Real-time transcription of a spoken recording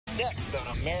next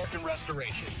on American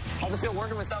Restoration. How's it feel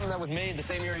working with something that was made the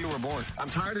same year you were born? I'm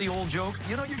tired of the old joke.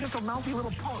 You know, you're just a mouthy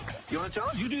little punk. You want a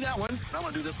challenge? You do that one. I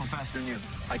want to do this one faster than you.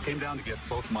 I came down to get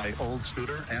both my old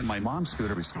scooter and my mom's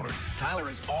scooter restored. Tyler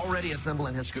is already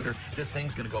assembling his scooter. This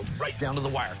thing's going to go right down to the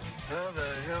wire. How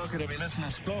the hell could I be missing a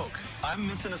spoke? I'm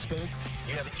missing a spoke.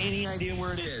 You have any idea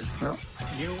where it is? No.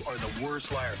 You are the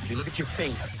worst liar. You look at your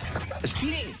face. It's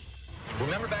cheating.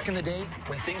 Remember back in the day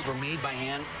when things were made by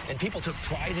hand and people took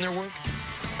pride in their work?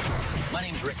 My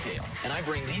name's Rick Dale, and I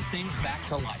bring these things back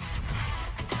to life.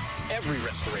 Every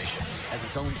restoration has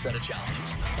its own set of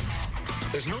challenges.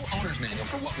 There's no owner's manual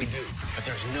for what we do, but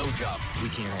there's no job we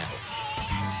can't handle.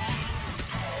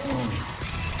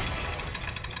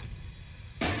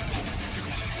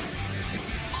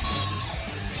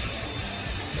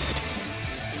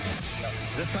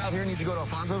 This pile here needs to go to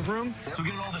Alfonso's room, so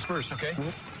get it all dispersed, okay?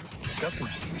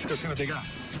 Customers, let's go see what they got.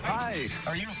 Hi.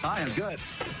 How are you? Hi, I'm good.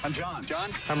 I'm John.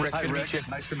 John? I'm Rick. Hi, Good to Rick. meet you.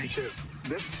 Nice to meet you.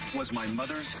 This was my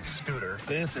mother's scooter.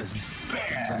 This is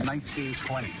bad. From the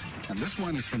 1920s. And this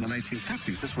one is from the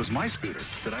 1950s. This was my scooter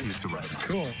that I used to ride on.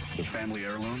 Cool. The family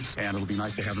heirlooms, and it'll be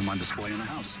nice to have them on display in the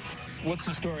house. What's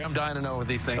the story? I'm dying to know with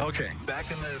these things. Okay,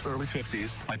 back in the early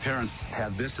 50s, my parents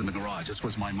had this in the garage. This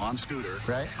was my mom's scooter.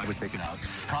 Right. I would take it out.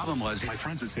 Problem was, my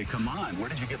friends would say, come on, where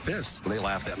did you get this? They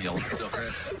laughed at me a little.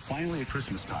 Finally, at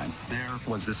Christmas time, there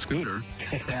was this scooter,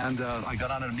 and I got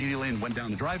on it immediately and went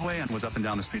down the driveway and was up and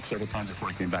down the street several times before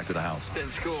I came back to the house. In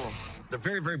school, the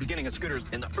very, very beginning of scooters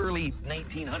in the early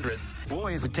 1900s,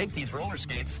 boys would take these roller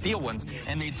skates, steel ones,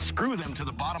 and they'd screw them to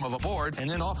the bottom of a board, and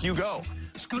then off you go.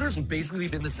 Scooters have basically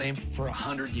been the same for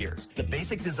 100 years. The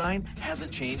basic design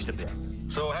hasn't changed a bit.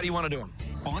 So how do you want to do them?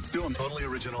 Well, let's do them totally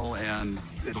original, and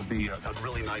it'll be a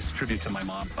really nice tribute to my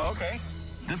mom. Okay.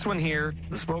 This one here,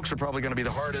 the spokes are probably going to be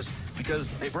the hardest because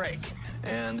they break.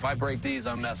 And if I break these,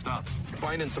 I'm messed up.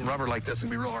 Finding some rubber like this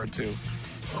would be real hard, too.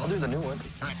 I'll do the new one.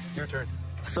 All right, your turn.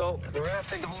 So we're gonna have to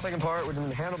take the whole thing apart with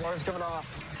the handlebars coming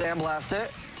off, sandblast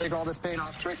it, take all this paint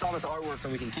off, trace all this artwork so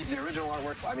we can keep the original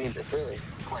artwork. I mean, it's really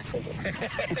quite simple.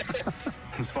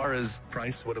 As far as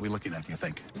price, what are we looking at, do you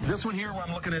think? This one here,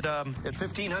 I'm looking at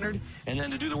 $1,500, and then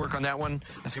to do the work on that one,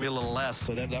 that's gonna be a little less,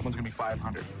 so that one's gonna be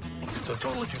 $500. So a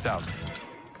total of $2,000.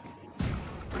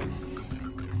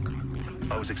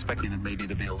 I was expecting it maybe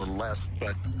to be a little less,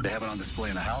 but to have it on display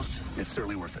in the house, it's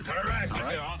certainly worth it. All right. All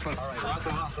right. Awesome. All right.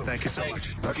 Awesome. Thank you so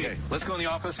much. Okay. Let's go in the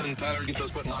office and Tyler get those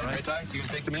put in line. Right, Ty? You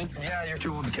gonna take them in? Yeah, you're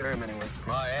too old to carry them anyways.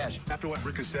 My ass. After what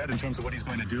Rick has said in terms of what he's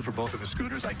going to do for both of the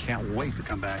scooters, I can't wait to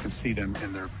come back and see them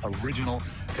in their original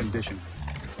condition.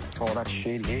 Oh, that's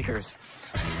Shady Acres.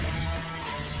 All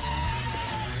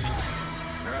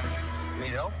right. You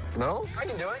need help? No? I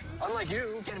can do it. Unlike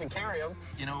you can't even carry them.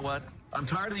 You know what? I'm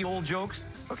tired of the old jokes,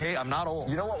 okay? I'm not old.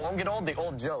 You know what won't get old? The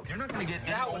old jokes. You're not going to get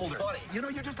any That older. was funny. You know,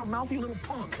 you're just a mouthy little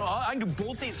punk. I can do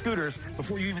both these scooters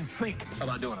before you even think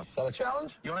about doing them. Is that a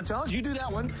challenge? You want a challenge? You do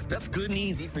that one. That's good and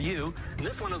easy for you. And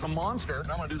this one is a monster, and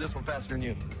I'm going to do this one faster than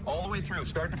you. All the way through,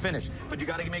 start to finish. But you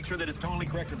got to make sure that it's totally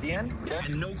correct at the end, okay,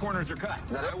 and no corners are cut.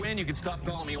 Is that if I win, you can stop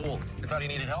calling me old. I thought he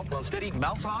needed help. Well, instead he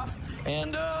mouths off,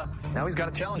 and now he's got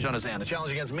a challenge on his hand, a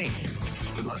challenge against me.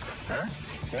 Good luck. Huh?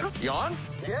 Yeah? You on?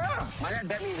 Yeah. My dad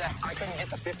bet me that I couldn't get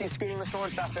the 50 scooter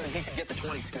restored faster than he could get the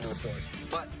 20 scooter restored.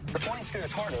 But the 20 scooter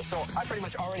is harder, so I pretty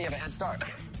much already have a head start.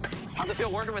 How's it feel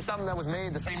working with something that was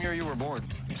made the same year you were born?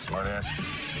 Smart ass.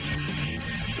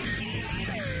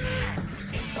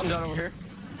 I'm done over here.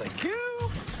 Thank you.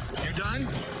 You done?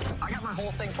 I got my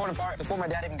whole thing torn apart before my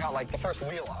dad even got, like, the first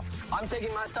wheel off. I'm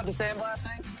taking my stuff to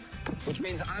sandblasting, which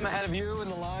means I'm ahead of you in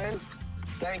the line.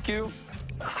 Thank you.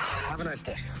 Have a nice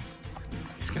day.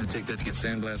 He's going to take that to get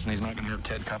sandblasted, and he's not going to have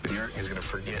Ted copy the art. He's going to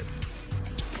forget.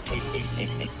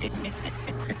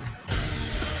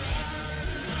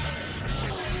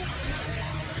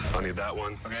 I need that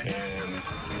one. Okay. And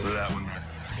that one there.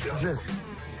 Yeah. What's this?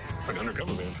 It's like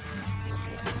undercover, man.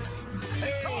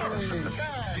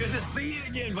 Good to see you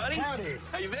again, buddy. Howdy.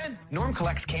 How you been? Norm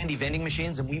collects candy vending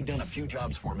machines, and we've done a few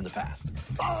jobs for him in the past.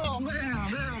 Oh, man.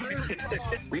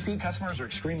 Repeat customers are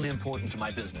extremely important to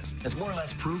my business. It's more or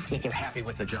less proof that they're happy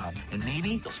with the job. And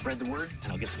maybe they'll spread the word,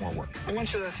 and I'll get some more work. I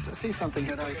want you to see something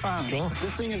here that I found. Sure.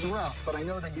 This thing is rough, but I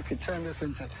know that you could turn this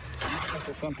into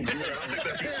something good.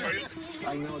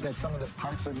 I know that some of the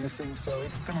parts are missing, so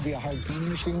it's going to be a hard painting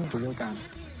machine to work on.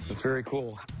 That's very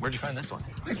cool. Where'd you find this one?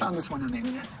 I found this one on the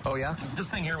internet. Oh, yeah? This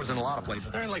thing here was in a lot of places.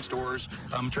 They're in, like, stores,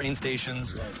 train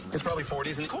stations. It's probably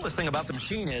 40s. And the coolest thing about the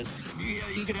machine is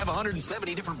you can have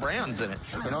 170 different brands in it.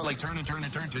 You know, like turn and turn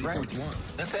and turn until you see what you want.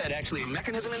 This had actually a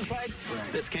mechanism inside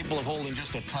that's capable of holding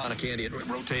just a ton of candy. It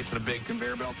rotates in a big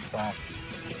conveyor belt. Wow.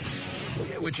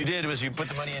 What you did was you put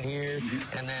the money in here,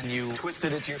 and then you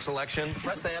twisted it to your selection,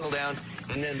 pressed the handle down,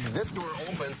 and then this door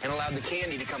opened and allowed the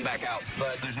candy to come back out.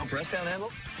 But there's no press down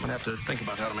handle. I'm gonna have to think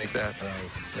about how to make that.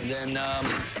 And then,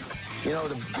 you know,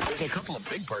 there's a couple of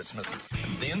big parts missing.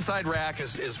 The inside rack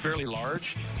is fairly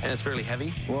large, and it's fairly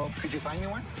heavy. Well, could you find me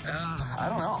one? I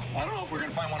don't know. I don't know if we're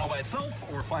gonna find one all by itself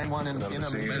or find one in a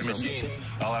machine.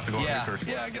 I'll have to go and research.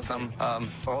 Yeah, get some.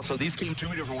 Also, these came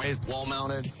two different ways,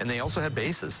 wall-mounted, and they also had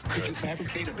bases. Could you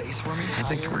fabricate a base for me? I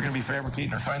think we're gonna be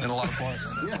fabricating or finding a lot of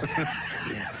parts.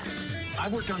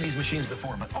 I've worked on these machines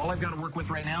before, but all I've got to work with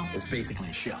right now is basically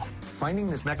a shell. Finding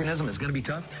this mechanism is going to be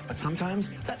tough, but sometimes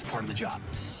that's part of the job.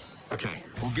 Okay,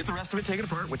 we'll get the rest of it taken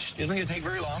apart, which isn't going to take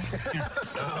very long.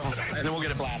 And then we'll get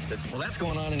it blasted. Well, that's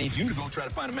going on. I need you to go try to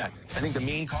find a mech. I think the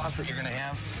main cost that you're going to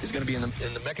have is going to be in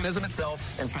the mechanism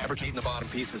itself and fabricating the bottom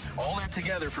pieces. All that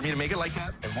together for me to make it like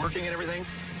that and working and everything,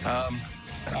 I'm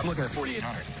looking at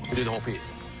 $4,800 to do the whole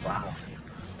piece. Wow.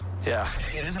 Yeah,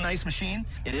 it is a nice machine.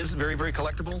 It is very, very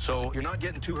collectible, so you're not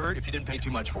getting too hurt if you didn't pay too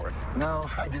much for it. No,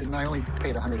 I didn't. I only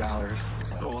paid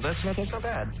 $100. Oh, well, that's not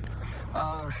bad.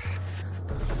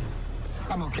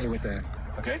 I'm okay with that.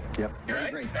 Okay? Yep. You're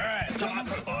right? Great. All right.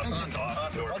 Awesome. That's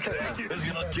awesome. Okay. Thank you. This is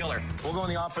gonna look killer. We'll go in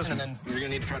the office, and then you're gonna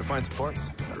need to try to find some parts.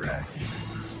 All right.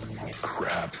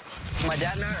 Crap. My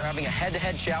dad and I are having a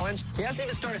head-to-head challenge. He hasn't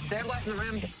even started sandblasting the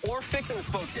rims or fixing the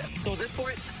spokes yet. So at this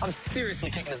point, I'm seriously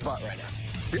kicking his butt right now.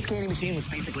 This candy machine was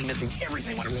basically missing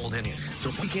everything when it rolled in here. So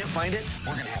if we can't find it,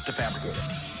 we're gonna have to fabricate it.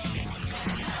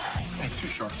 It's too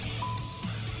sharp.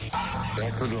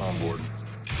 Back to the drawing board.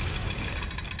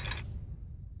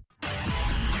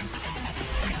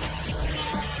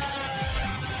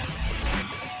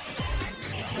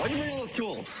 Why'd you bring all those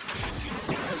tools?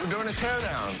 Because we're doing a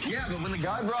teardown. Yeah, but when the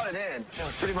guy brought it in, it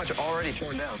was pretty much already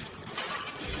torn down.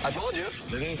 I told you.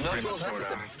 It is no pretty tools much torn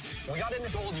necessary. We got in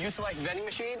this old U-Select vending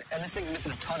machine, and this thing's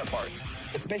missing a ton of parts.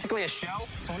 It's basically a shell,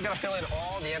 so we gotta fill in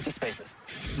all the empty spaces.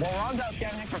 While Ron's out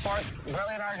scanning for parts,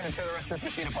 Bradley and I are gonna tear the rest of this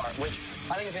machine apart, which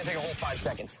I think is gonna take a whole 5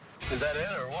 seconds. Is that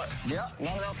it, or what? Yeah,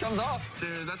 nothing else comes off.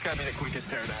 Dude, that's gotta be the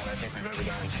quickest teardown I think we've ever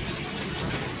done.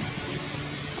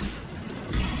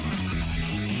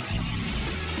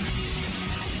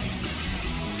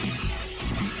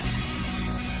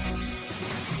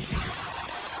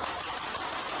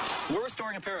 We're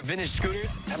restoring a pair of vintage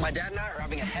scooters, and my dad and I are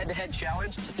having a head-to-head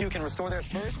challenge to see who can restore theirs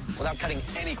first without cutting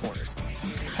any corners.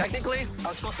 Technically, I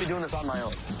was supposed to be doing this on my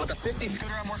own, but the 50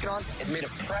 scooter I'm working on is made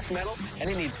of pressed metal, and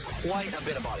it needs quite a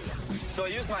bit of body work. So I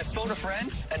used my phone a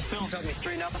friend, and Phil's helped me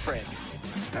straighten out the frame.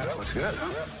 Yeah, that looks good.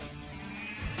 Huh?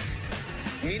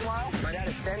 Meanwhile, my dad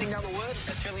is sanding down the wood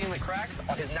and filling in the cracks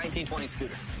on his 1920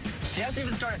 scooter. He hasn't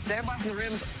even started sandblasting the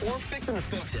rims or fixing the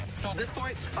spokes yet. So at this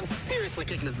point, I'm seriously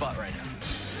kicking his butt right now.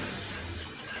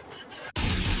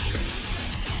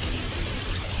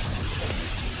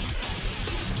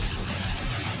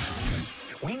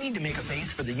 We need to make a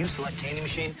base for the U-Select candy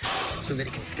machine so that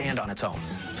it can stand on its own.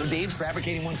 So Dave's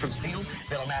fabricating one from steel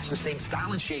that'll match the same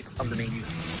style and shape of the main unit.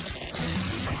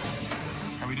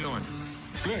 How we doing?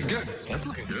 Good, good. That's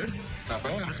looking good. Not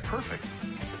bad. That's perfect.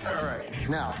 All right,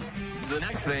 now, the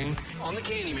next thing, on the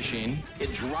candy machine,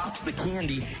 it drops the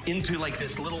candy into like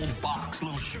this little box,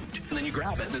 little chute, and then you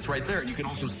grab it, and it's right there, and you can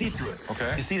also see through it.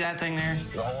 Okay. You see that thing there?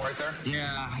 The hole right there?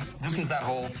 Yeah, this is that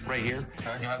hole right here.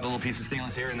 You have the little piece of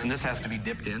stainless here, and then this has to be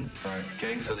dipped in. Right.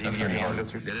 Okay, so that That's your gonna be hand hard. goes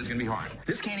through. That is gonna be hard.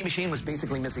 This candy machine was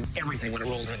basically missing everything when it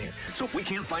rolled in here. So if we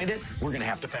can't find it, we're gonna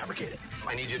have to fabricate it.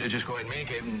 I need you to just go ahead and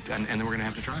make it, and then we're gonna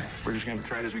have to try it. We're just gonna have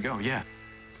to try it as we go, yeah.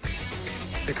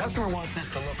 The customer wants this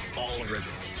to look all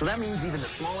original. So that means even the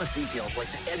smallest details, like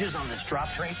the edges on this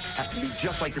drop tray, have to be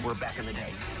just like they were back in the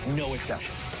day. No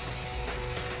exceptions.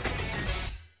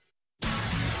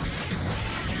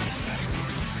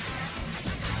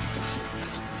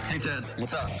 Hey, Ted.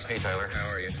 What's up? Hey, Tyler, how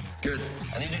are you? Good.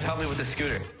 I need you to help me with this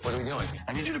scooter. What are we doing?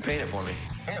 I need you to paint it for me.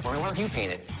 Paint it for me. Why don't you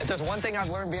paint it? If there's one thing I've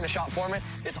learned being a shop foreman,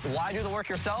 it's why do the work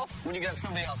yourself when you can have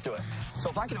somebody else do it. So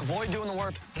if I can avoid doing the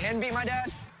work and beat my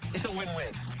dad, it's a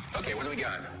win-win. Okay, what do we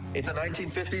got? It's a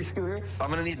 1950s scooter. I'm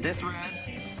gonna need this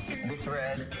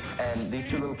red, and these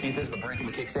two little pieces, the brake and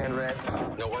the kickstand red.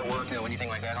 No work, no anything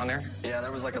like that on there? Yeah,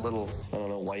 there was like a little, I don't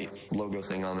know, white logo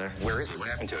thing on there. Where is it? What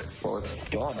happened to it? Well, it's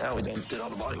gone now. We did all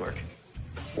the body work.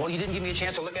 Well, you didn't give me a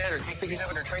chance to look at it or take pictures of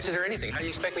it or trace it or anything. How do you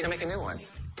expect me to make a new one?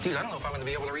 Dude, I don't know if I'm going to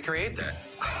be able to recreate that.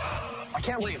 I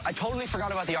can't believe I totally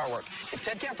forgot about the artwork. If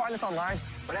Ted can't find this online,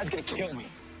 my dad's gonna kill me.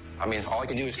 I mean, all I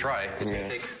can do is try. It's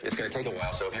going to take a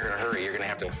while, so if you're in a hurry, you're going to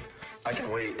have to... I can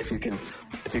wait if you can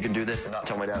do this and not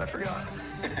tell my dad I forgot.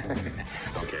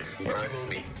 Okay. But you owe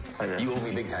me. I know. You owe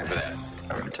me big time for that.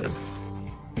 All right, Ted.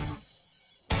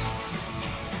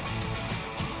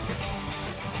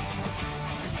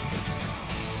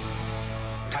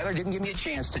 Tyler didn't give me a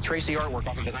chance to trace the artwork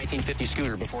off of the 1950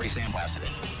 scooter before he sandblasted it.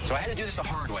 So I had to do this the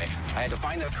hard way. I had to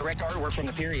find the correct artwork from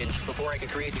the period before I could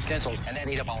create these stencils, and that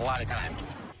ate up a lot of time.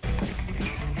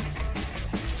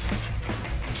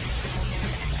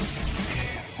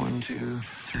 One, 2,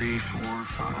 3, 4,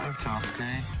 5. Top,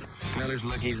 okay. Tyler's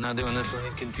lucky he's not doing this one.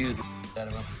 He'd confuse the out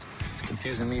of him. It's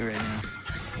confusing me right now.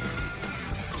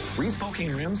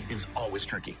 Respoking rims is always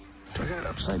tricky. Do I got it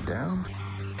upside down?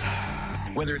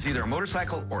 Whether it's either a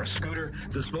motorcycle or a scooter,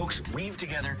 the spokes weave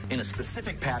together in a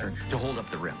specific pattern to hold up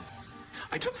the rim.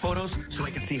 I took photos so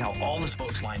I could see how all the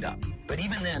spokes lined up. But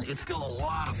even then, it's still a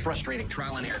lot of frustrating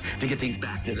trial and error to get these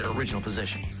back to their original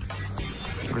position.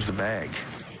 Where's the bag?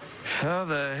 How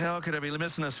the hell could I be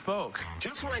missing a spoke?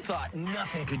 Just when I thought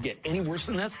nothing could get any worse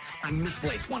than this, I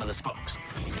misplaced one of the spokes.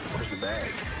 Where's the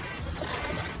bag?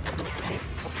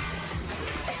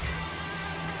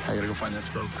 I gotta go find that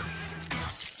spoke.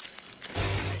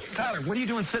 Tyler, what are you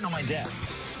doing sitting on my desk?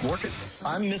 Working?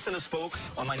 I'm missing a spoke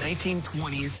on my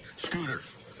 1920s scooter.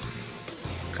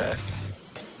 Okay.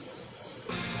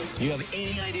 You have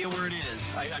any idea where it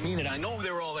is? I mean it. I know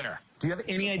they were all there. Do you have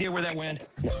any idea where that went?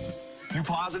 You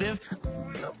positive?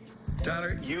 No.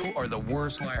 Tyler, you are the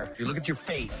worst liar. You look at your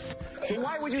face. So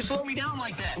why would you slow me down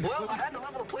like that? Well, I had to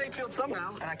level the playing field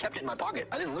somehow, and I kept it in my pocket.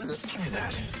 I didn't lose it. Give me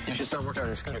that. You should start working on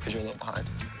your scooter because you're a little behind.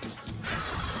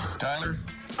 Tyler,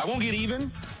 I won't get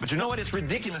even, but you know what? It's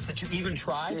ridiculous that you even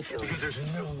tried because there's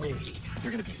no way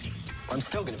you're going to beat me. I'm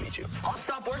still going to beat you. I'll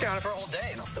stop working on it for a whole day,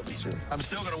 and I'll still beat you. I'm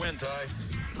still going to win, Ty.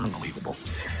 Unbelievable.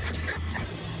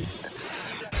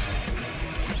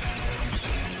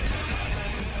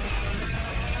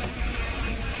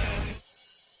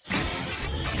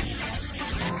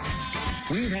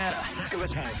 We've had a heck of a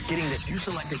time getting this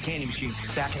you-selected candy machine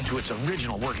back into its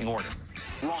original working order.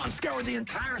 Ron scoured the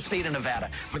entire state of Nevada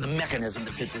for the mechanism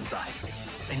that fits inside.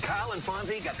 And Kyle and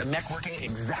Fonzie got the mech working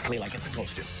exactly like it's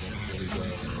supposed to.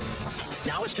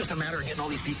 Now it's just a matter of getting all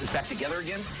these pieces back together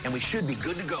again, and we should be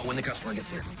good to go when the customer gets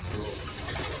here.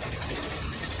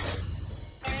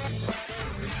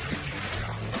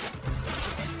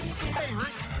 Hey,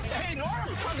 Rick. Hey, Norm.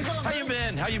 How's it going?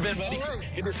 How you been, buddy? All right.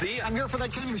 Good to see you. I'm here for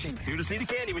that candy machine. Here to see the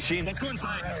candy machine. Let's go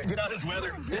inside. Let's get out of this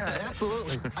weather. Yeah,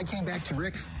 absolutely. I came back to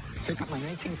Rick's, pick up my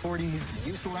 1940s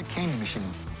U-Select candy machine.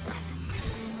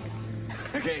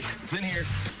 Okay, it's in here.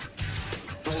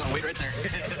 Hold on, wait right there.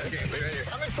 Okay, wait right here.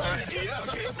 I'm excited. All right, yeah,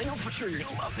 okay. I know for sure you're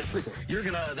gonna love this. Listen,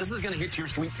 this is gonna hit your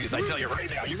sweet tooth. I tell you right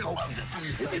now, you're gonna love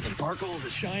this. It sparkles,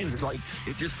 it shines,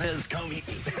 it just says, "Come eat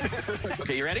me."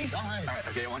 Okay, you ready? All right. All right.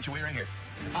 Okay, I want you to wait right here.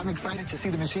 I'm excited to see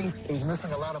the machine. It was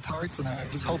missing a lot of parts, and I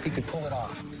just hope he could pull it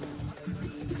off.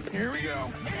 Here we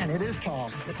go. Man, it is tall.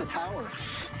 It's a tower.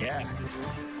 Yeah.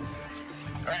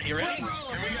 All right, you ready? Here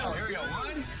we go. Here we go.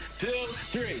 1, 2,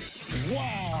 3.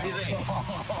 Wow. What do you think? Oh,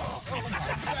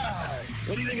 my God.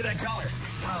 What do you think of that color?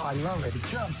 Wow, I love it. It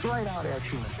jumps right out at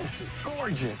you. This is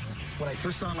gorgeous. When I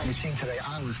first saw my machine today,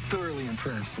 I was thoroughly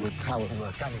impressed with how it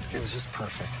looked. I mean, it was just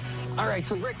perfect. All right,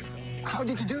 so Rick, how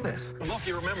did you do this? Well, if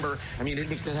you remember, I mean, it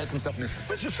had some stuff missing.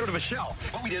 But it's just sort of a shell.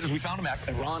 What we did is we found a mech,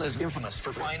 and Ron is infamous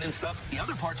for finding stuff. The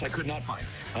other parts I could not find.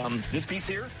 This piece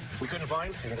here, we couldn't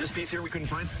find. This piece here, we couldn't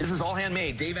find. This is all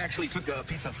handmade. Dave actually took a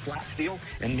piece of flat steel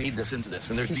and made this into this.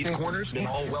 And there's these corners, they're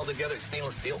all welded together. It's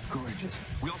stainless steel. Gorgeous.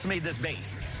 We also made this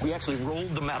base. We actually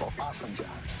rolled the metal. Awesome job.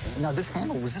 Now, this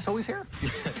handle, was this always here? You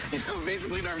know,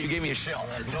 basically, Norm, you gave me a shell.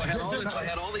 So I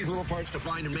had all these little parts to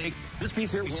find and make. This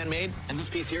piece here we handmade, and this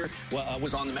piece here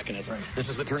was on the mechanism. Right. This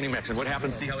is the turning mechanism. What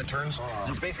happens? See how it turns?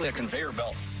 It's basically a conveyor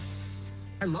belt.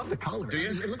 I love the color. Do you?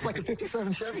 It looks like a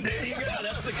 57 Chevy. There you go.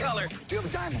 That's the color. Do you have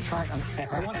a diamond? Try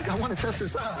it. I want to test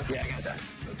this out. Yeah, I got that.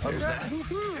 There's that.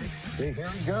 Okay, here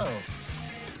we go.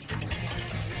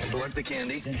 Select the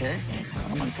candy. Okay.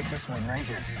 I'm going to pick this one right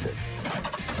here.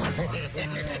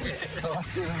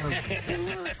 Awesome.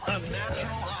 A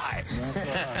natural high.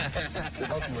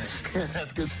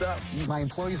 That's good stuff. My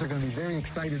employees are going to be very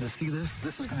excited to see this.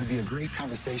 This is going to be a great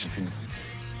conversation piece.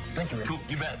 Thank you, Rick. Cool.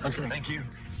 You bet. Okay. Thank you.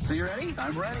 So you ready?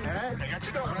 I'm ready. All right. I got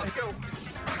you going. Let's go.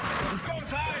 Let's go,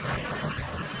 Ty.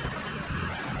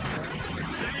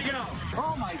 There you go.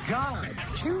 Oh, my God.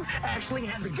 You actually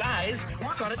had the guys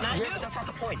work on it, not you. That's not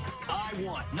the point. I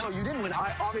won. No, you didn't win.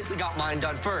 I obviously got mine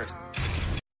done first.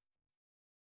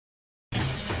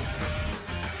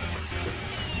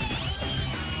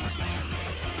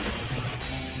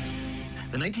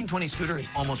 The 1920 scooter is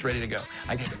almost ready to go.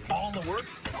 I did all the work.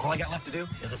 All I got left to do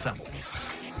is assemble.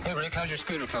 Hey, Rick, how's your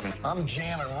scooter coming? I'm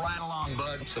jamming right along,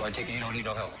 bud. So I take it you don't need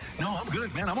no help. No, I'm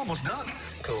good, man. I'm almost done.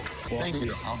 Cool. Thank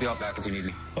you. I'll be out back if you need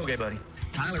me. Okay, buddy.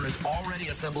 Tyler is already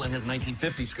assembling his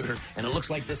 1950 scooter, and it looks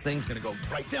like this thing's going to go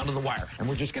right down to the wire, and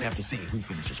we're just going to have to see who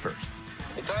finishes first.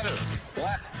 Hey, Tyler.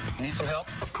 What? You need some help?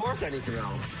 Of course I need some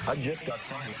help. I just got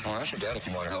started. Oh, ask your dad if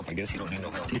you want help. I guess you don't need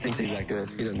no help. He thinks he's that good.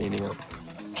 He doesn't need any help.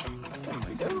 What do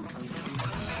we do?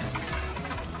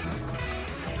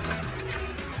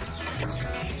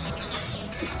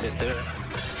 Sit there.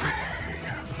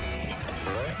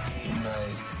 All right.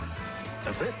 Nice.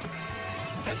 That's it.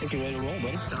 I think you're ready to roll,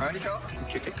 buddy. All righty, Carl. I'm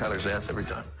kicking Tyler's ass every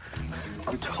time.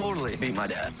 I'm totally beat my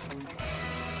dad.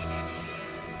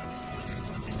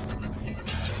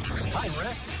 Hi,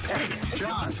 Rick. Hey, it's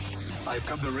John. I've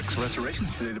come to Rick's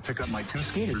Restorations today to pick up my 2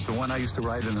 scooters, the one I used to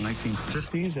ride in the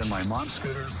 1950s and my mom's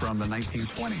scooter from the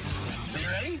 1920s. So you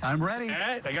ready? I'm ready. All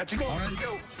right, I got you going. Let's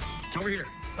go. It's over here.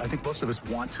 I think most of us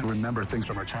want to remember things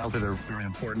from our childhood that are very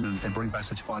important and bring back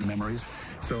such fond memories.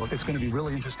 So it's going to be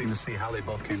really interesting to see how they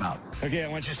both came out. Okay, I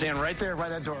want you to stand right there by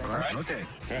that door, all right? Okay,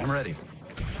 I'm ready.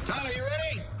 Tyler, you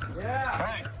ready? Yeah. All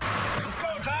right. Let's go,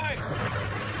 Tyler.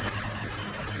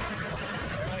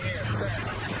 Right here.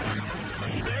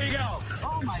 There you go.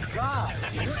 Oh my God!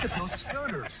 Look at those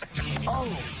scooters. Oh,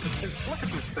 look at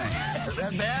this thing. Is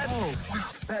that bad? Oh, wow,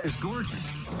 that is gorgeous.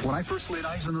 When I first laid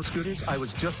eyes on those scooters, I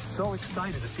was just so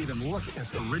excited to see them look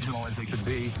as original as they could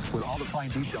be with all the fine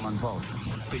detail on both.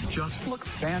 They just look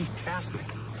fantastic.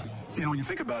 You know, when you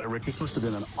think about it, Rick, this must have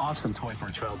been an awesome toy for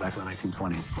a child back in the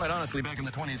 1920s. Quite honestly, back in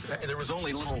the 20s, there was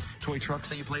only little toy trucks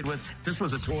that you played with. This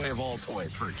was a toy of all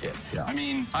toys for a kid. Yeah. I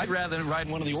mean, I'd rather ride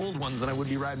one of the old ones than I would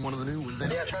be riding one of the new ones.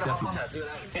 Yeah, try to hop on that. See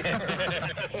what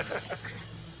happens.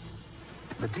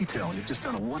 The detail, you've just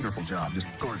done a wonderful job. Just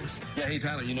gorgeous. Yeah, hey,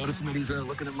 Tyler, you noticing that he's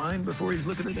looking at mine before he's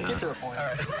looking at Get to the point. All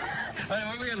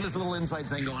right. We got this little inside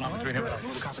thing going on between him and I. A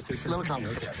little competition. Little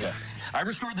competition, yeah. I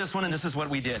restored this one, and this is what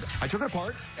we did. I took it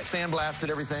apart, I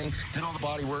sandblasted everything, did all the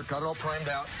body work, got it all primed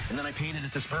out, and then I painted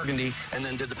it this burgundy, and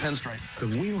then did the pinstripe. The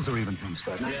wheels are even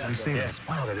pinstriped. Yeah, You see yeah. this?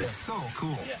 Wow, that is so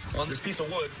cool. On this piece of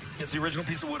wood, it's the original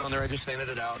piece of wood on there. I just sanded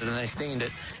it out, and then I stained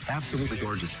it. Absolutely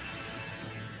gorgeous.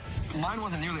 Mine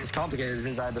wasn't nearly as complicated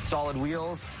as I had the solid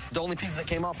wheels. The only pieces that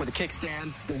came off were the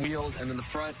kickstand, the wheels, and then the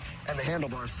front and the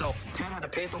handlebars. So Ted had to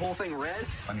paint the whole thing red.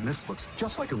 I mean, this looks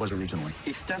just like it was originally.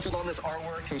 He stenciled on this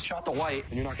artwork. He shot the white,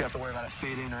 and you're not going to have to worry about it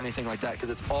fading or anything like that because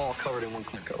it's all covered in one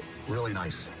clear coat. Really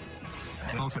nice.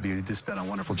 Both of you just done a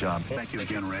wonderful job. Thank you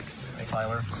again, Rick.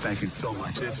 Tyler, thank you so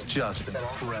much. It's just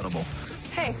incredible.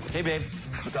 Hey, Hey, babe.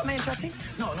 What's up? am I interrupting?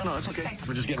 No, it's okay.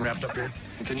 We're just getting wrapped up here.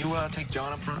 Can you take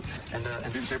John up front and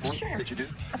do the paperwork Sure. that you do?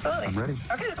 Absolutely. I'm ready.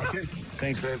 Okay, let's go. Okay.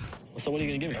 Thanks, babe. So what are you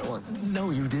going to give me? I won.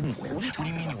 No, you didn't win. What do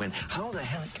you mean you win? How the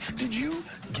heck did you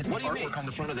get the artwork on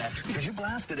the front of that? Because you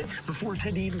blasted it before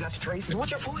Ted even got to trace it.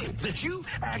 What's your point? That you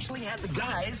actually had the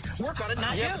guys work on it,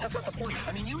 not you. That's not the point.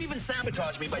 I mean, you even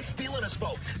sabotaged me by stealing a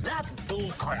spoke. That's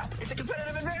bull crap. It's a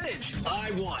competitive advantage.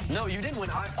 I won. No, you didn't win.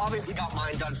 I obviously got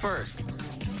mine done first.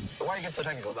 But why are you getting so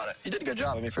technical about it? You did a good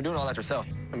job. I mean, for doing all that yourself,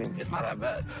 I mean, it's not that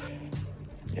bad.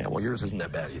 Yeah, well, yours isn't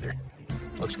that bad either.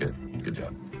 Looks good. Good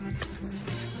job.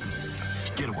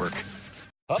 Get to work.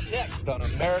 Up next on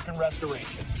American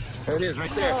Restoration. There it is,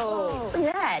 right there. Oh, look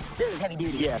at that. This is heavy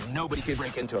duty. Yeah, nobody could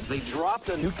break into them. They dropped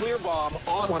a nuclear bomb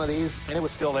on one of these, and it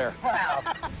was still there. Wow.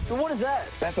 So what is that?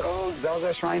 That's that was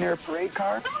our Shriner parade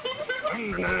car.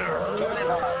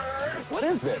 What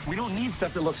is this? We don't need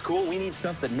stuff that looks cool. We need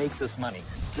stuff that makes us money.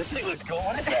 This thing looks cool.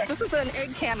 What is that? This is an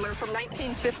egg handler from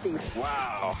 1950s.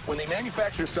 Wow. When they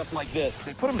manufacture stuff like this,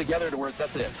 they put them together to work.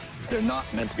 That's it. They're not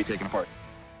meant to be taken apart.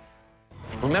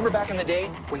 Remember back in the day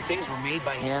when things were made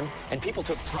by hand and people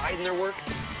took pride in their work?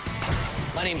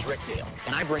 My name's Rick Dale,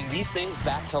 and I bring these things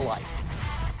back to life.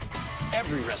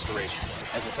 Every restoration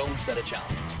has its own set of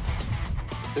challenges.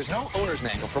 There's no owner's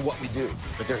manual for what we do,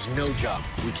 but there's no job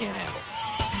we can't handle.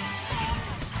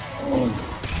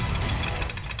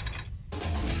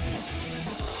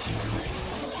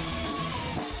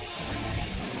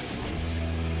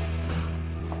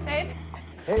 Babe?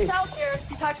 Hey. Michelle's here.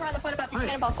 You talked to her on the phone about the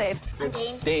cannonball safe.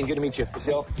 Dean. Dane, good to meet you.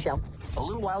 Michelle? Michelle. A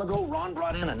little while ago, Ron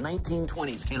brought in a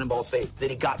 1920s cannonball safe that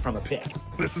he got from a pig.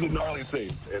 This is a gnarly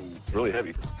safe and really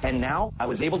heavy. And now I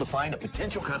was able to find a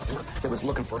potential customer that was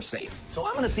looking for a safe. So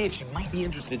I'm going to see if she might be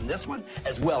interested in this one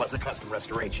as well as a custom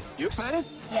restoration. You excited?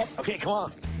 Yes. Okay, come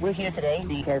on. We're here today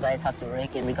because I talked to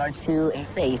Rick in regards to a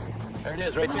safe. There it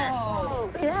is, right there. Oh,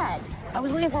 look at that. I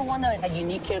was looking for one that had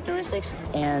unique characteristics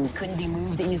and couldn't be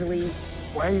moved easily.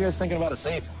 Why are you guys thinking about a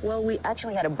safe? Well, we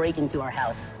actually had a break into our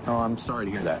house. Oh, I'm sorry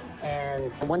to hear that. And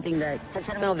one thing that had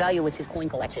sentimental value was his coin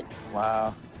collection.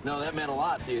 Wow. No, that meant a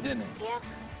lot to you, didn't it? Yeah.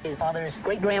 His father's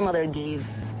great-grandmother gave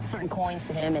certain coins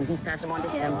to him, and he's passed them on to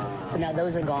him. So now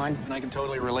those are gone. And I can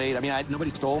totally relate. I mean,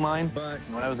 nobody stole mine, but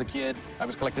when I was a kid, I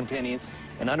was collecting pennies,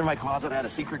 and under my closet I had a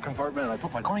secret compartment, and I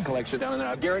put my coin collection down in there.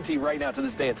 I guarantee right now to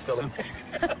this day it's still in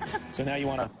there. So now you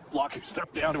want to lock your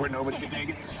stuff down to where nobody can take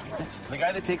it. The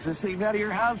guy that takes the safe out of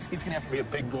your house, he's going to have to be a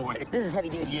big boy. This is heavy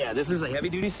duty. Yeah, this is a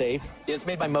heavy-duty safe. It's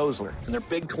made by Mosler, and their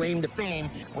big claim to fame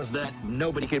was that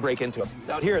nobody could break into it.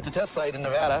 Out here at the test site in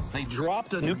Nevada, they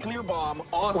dropped a nuclear bomb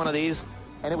on one of these,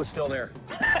 and it was still there.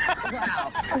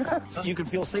 Wow. So you can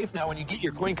feel safe now when you get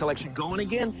your coin collection going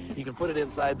again, you can put it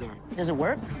inside there. Does it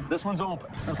work? This one's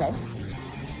open. Okay.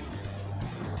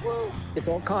 Whoa. It's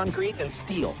all concrete and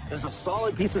steel. There's a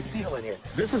solid piece of steel in here.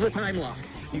 This is a time lock.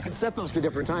 You can set those to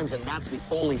different times, and that's the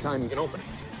only time you can open it.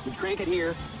 You crank it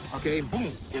here, okay,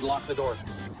 boom, it locked the door.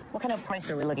 What kind of price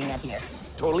are we looking at here?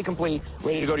 Totally complete,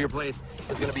 ready to go to your place.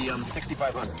 It's going to be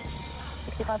 $6,500.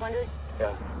 $6,500?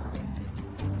 Yeah.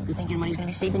 You think your money's going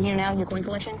to be safe in here now, your coin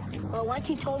collection? Well, once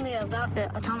you told me about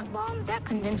the atomic bomb, that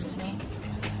convinces me.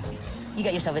 You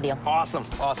got yourself a deal. Awesome,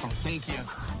 awesome. Thank you.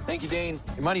 Thank you, Dane.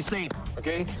 Your money's safe,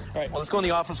 okay? All right, well, let's go in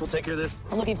the office. We'll take care of this.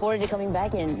 I'm looking forward to coming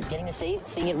back and getting the safe,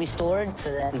 seeing it restored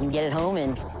so that we can get it home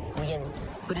and we can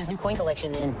put his new coin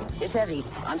collection in. It's heavy.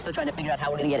 I'm still trying to figure out how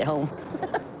we're going to get it home.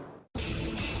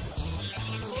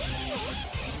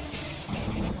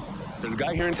 There's a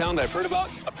guy here in town that I've heard about.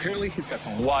 Apparently, he's got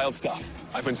some wild stuff.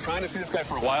 I've been trying to see this guy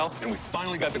for a while, and we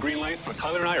finally got the green light, so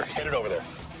Tyler and I are headed over there.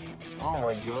 Oh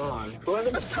my God. Who has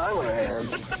that much time on their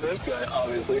hands? This guy,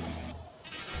 obviously.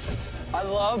 I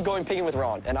love going picking with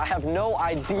Ron, and I have no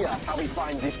idea how he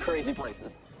finds these crazy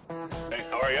places. Hey,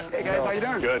 how are you? Hey guys, how you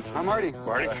doing? Good. I'm Marty.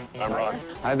 Marty, I'm Ron.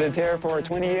 I've lived here for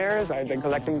 20 years. I've been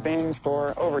collecting things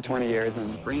for over 20 years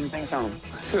and bringing things home.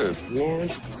 Good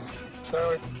Lord.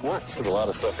 Tyler, what? There's a lot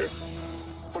of stuff here.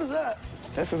 What is that?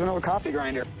 This is an old coffee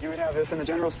grinder. You would have this in the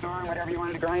general store, and whatever you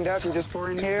wanted to grind up, you just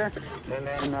pour in here, and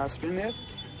then spin it.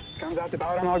 Comes out the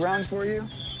bottom all ground for you.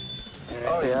 And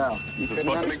Oh, yeah. You Is it put supposed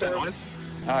on to the make that stove. noise?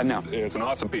 No. It's an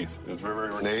awesome piece. It's very,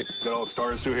 very ornate. Got all the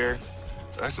stars through here.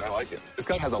 Actually, I like it. This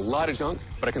guy has a lot of junk,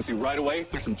 but I can see right away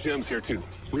there's some gems here, too.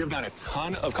 We have done a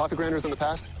ton of coffee grinders in the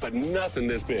past, but nothing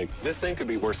this big. This thing could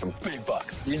be worth some big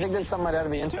bucks. Do you think this is something my dad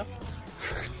would be into?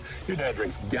 Your dad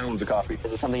drinks gallons of coffee.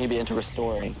 Is it something he'd be into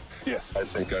restoring? Yes, I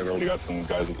think I've already got some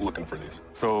guys looking for these.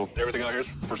 So everything out here is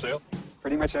for sale?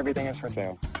 Pretty much everything is for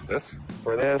sale. This?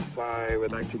 For this, I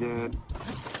would like to get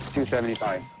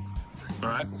 $275. All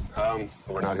right.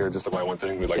 We're not here just to buy one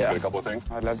thing. We'd like to get a couple of things.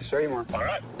 I'd love to show you more. All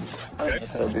right. Okay.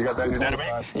 Okay. You got that in your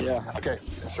database? Yeah. Okay.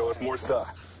 Show us more stuff.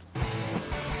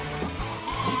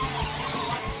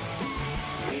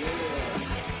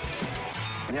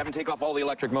 And have him take off all the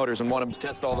electric motors and want him to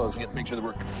test all those and make sure they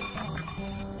work.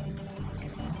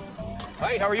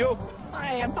 Hi, how are you?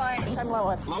 Hi, I'm fine. I'm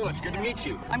Lois. Lois, good to meet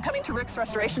you. I'm coming to Rick's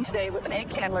Restoration today with an egg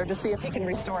candler to see if he can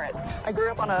restore it. I grew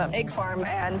up on an egg farm,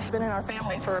 and it's been in our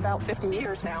family for about 50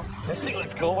 years now. This thing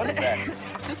looks cool. What is that?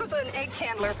 This is an egg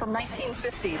candler from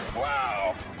 1950s.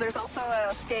 Wow. There's also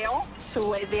a scale to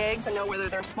weigh the eggs and know whether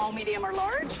they're small, medium, or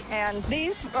large. And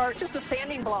these are just a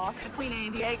sanding block to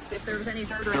clean the eggs if there's any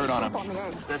dirt or any on poop them. on the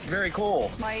eggs. That's very cool.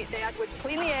 My dad would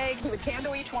clean the egg, he would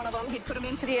candle each one of them, he'd put them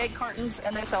into the egg cartons,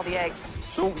 and then sell the eggs.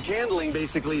 So candling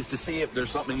basically is to see if there's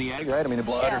something in the egg, right? I mean,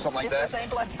 blood or something like that. If there's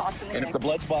any blood spots in the egg. And if the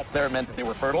blood spots there meant that they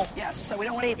were fertile? Yes, so we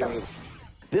don't want to eat those.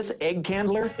 This egg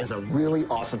candler is a really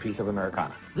awesome piece of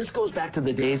Americana. This goes back to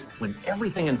the days when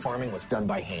everything in farming was done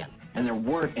by hand, and there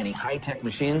weren't any high-tech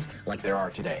machines like there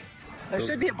are today. There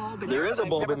should be a bulb in there. There is a but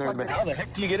bulb I've in there, never but plugged how it the in.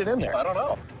 heck do you get it in there? I don't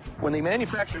know. When they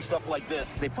manufacture stuff like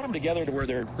this, they put them together to where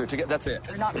they're together. That's it.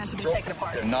 They're not meant to be taken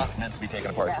apart. They're not meant to be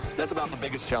taken apart. Yes. That's about the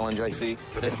biggest challenge I see,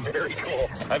 but it's very cool.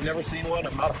 I've never seen one.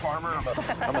 I'm not a farmer.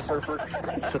 I'm a surfer.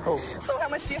 So how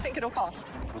much do you think it'll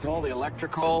cost? With all the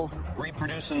electrical,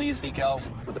 reproducing these decals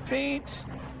with the paint,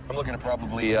 I'm looking at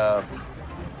probably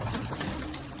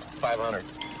 500.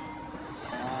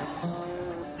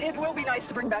 It will be nice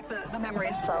to bring back the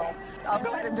memories, so I'll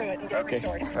go ahead and do it and get it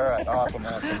restored. All right. Awesome.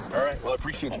 Awesome. All right. Well, I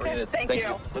appreciate you bringing it. Thank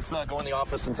you. Let's go in the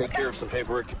office and take care of some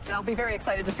paperwork. I'll be very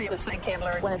excited to see this egg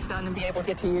candler when it's done and be able to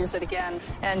get to use it again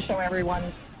and show everyone.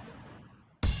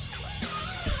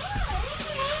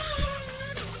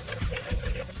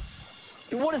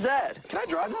 What is that? Can I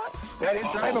drive that? That is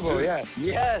drivable, yes.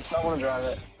 Yes, I want to drive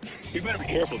it. You better be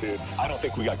careful, dude. I don't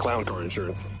think we got clown car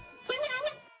insurance.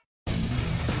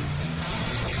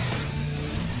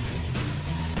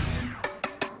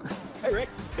 Hey, Rick.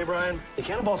 Hey, Brian. The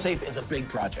Cannonball Safe is a big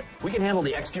project. We can handle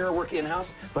the exterior work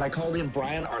in-house, but I called in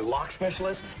Brian, our lock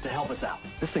specialist, to help us out.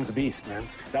 This thing's a beast, man.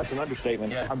 That's an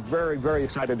understatement. Yeah. I'm very, very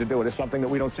excited to do it. It's something that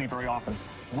we don't see very often.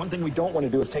 One thing we don't want to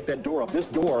do is take that door off. This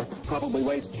door probably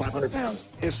weighs 500 pounds.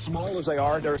 As small as they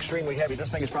are, they're extremely heavy.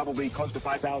 This thing is probably close to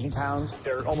 5,000 pounds.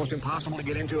 They're almost impossible to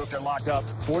get into if they're locked up.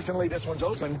 Fortunately, this one's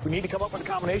open. We need to come up with a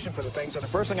combination for the thing. So the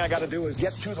first thing I got to do is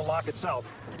get to the lock itself.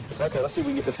 Okay, let's see if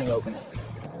we can get this thing open.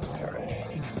 All right.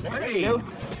 Hey,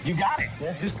 you got it.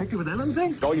 Yeah, just picked it with that other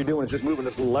thing. All you're doing is just moving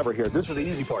this little lever here. This is the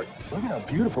easy part. Look at how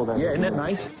beautiful that is. Yeah, isn't that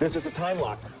nice? This is a time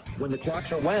lock. When the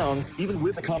clocks are wound, even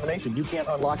with the combination, you can't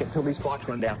unlock it until these clocks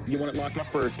run down. You want it locked up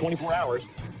for 24 hours.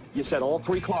 You set all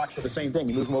 3 clocks to the same thing.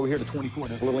 You move them over here to 24.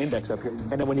 There's a little index up here.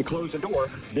 And then when you close the door,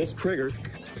 this trigger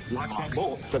locks that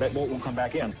bolt, so that bolt won't come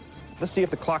back in. Let's see if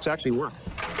the clocks actually work.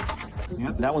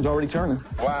 Yep, that one's already turning.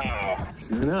 Wow.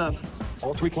 Sure enough.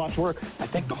 All 3 clocks work. I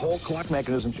think the whole clock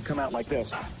mechanism should come out like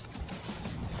this.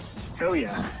 Oh,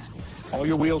 yeah. All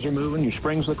your wheels are moving. Your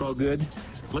springs look all good.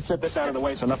 Let's set this out of the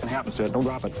way so nothing happens to it. Don't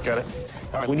drop it. Got it?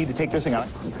 All right, we need to take this thing out.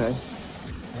 Okay.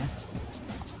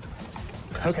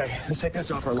 Okay, let's take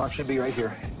this off. Our lock should be right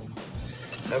here.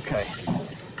 Okay.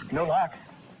 No lock.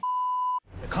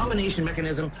 The combination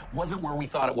mechanism wasn't where we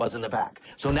thought it was in the back.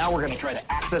 So now we're going to try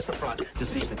to access the front to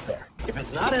see if it's there. If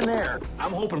it's not in there,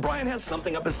 I'm hoping Brian has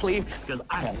something up his sleeve because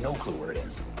I have no clue where it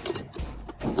is.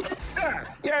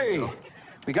 There! Yay!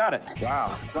 We got it.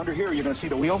 Wow. Under here, you're going to see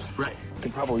the wheels? Right. I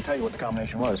can probably tell you what the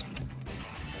combination was.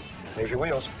 There's your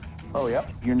wheels. Oh,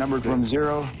 yep. You're numbered from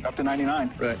 0 up to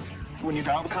 99. Right. When you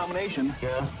dial the combination,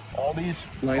 all these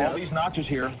notches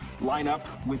here line up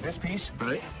with this piece.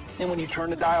 Right. And when you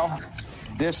turn the dial,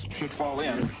 this should fall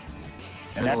in.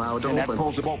 And that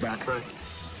pulls the bolt back. Right.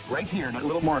 Right here, that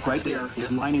little mark right there is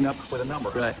lining up with a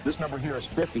number. Right. This number here is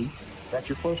 50. That's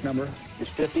your first number, is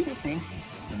 50. 15.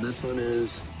 And this one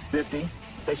is 50.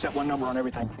 They set one number on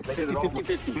everything. 50, 50,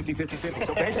 50, 50, 50, 50.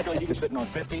 So basically, you're sitting on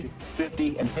 50,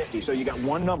 50, and 50. So you got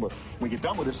one number. When you're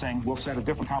done with this thing, we'll set a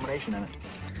different combination in it.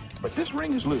 But this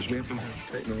ring is loose. We have to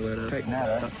tighten all that up. Tighten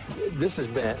that up. This is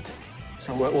bent.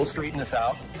 So we'll straighten this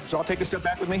out. So I'll take this step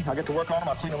back with me. I'll get to work on them.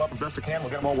 I'll clean them up as best I can.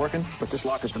 We'll get them all working. But this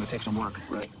lock is going to take some work.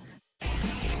 Right.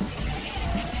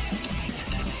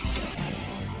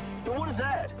 What is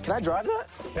that? Can I drive that?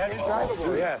 That is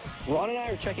drivable, yes. Ron and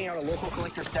I are checking out a local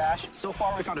collector stash. So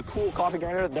far, we found a cool coffee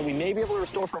grinder that we may be able to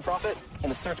restore for a profit,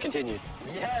 and the search continues.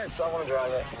 Yes, I want to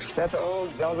drive it. That's an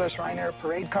old Zelda Shriner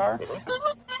parade car.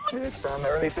 It's from the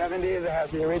early 70s. It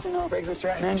has the original Briggs &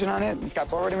 Stratton engine on it. It's got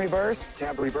forward and reverse. To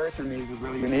have reverse in these is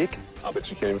really unique. I bet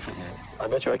you can't even fit in here. I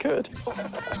bet you I could.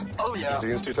 Oh, yeah.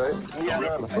 Jeans too tight? Yeah,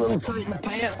 a little tight in the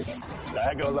pants.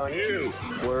 That goes on you.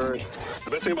 Word.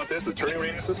 The best thing about this is turning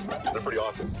radiuses. They're pretty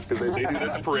awesome because they do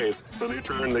this in parades. So they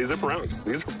turn, they zip around.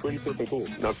 These are pretty flipping cool.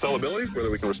 Now sellability,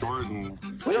 whether we can restore it and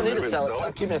we don't need to sell it.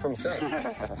 I'm keeping it for myself.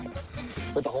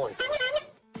 With the horn.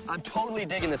 I'm totally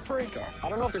digging this parade car. I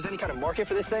don't know if there's any kind of market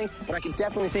for this thing, but I can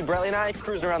definitely see Bradley and I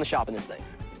cruising around the shop in this thing.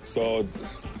 So,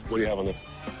 what do you have on this?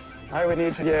 I would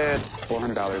need to get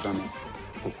 $400 on this.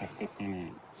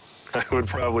 I would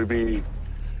probably be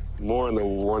more in the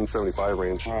 175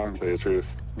 range, to tell you the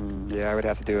truth. Yeah, I would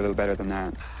have to do a little better than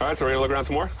that. All right, so we're going to look around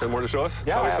some more? Have more to show us?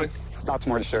 Yeah, obviously. Lots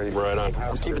more to show you. Right on.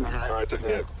 I'm keeping the hat. All right,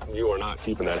 yeah, you are not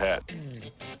keeping that hat.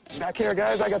 Back here,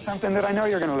 guys, I got something that I know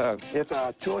you're going to love. It's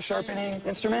a tool sharpening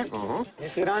instrument. You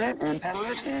sit on it and pedal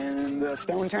it, and the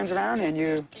stone turns around, and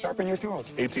you sharpen your tools.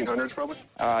 1800s, probably?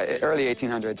 Early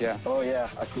 1800s, yeah. Oh, yeah,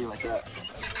 I see like that.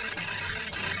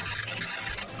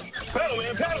 Pedal,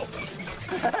 man, pedal!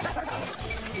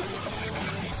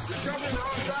 You're jumping the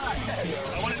wrong side. I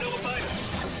want to double fight it.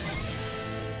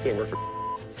 Didn't work for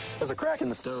There's a crack in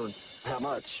the stone. How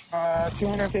much?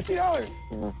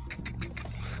 $250.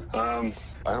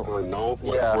 I don't really know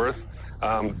what it's worth.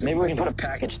 Maybe we can put a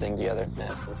package thing together.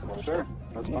 Yes, that's what Sure.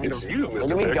 That's fine. It's you, Mr.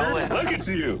 Look at me Picker. going. Look at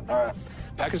you. All right.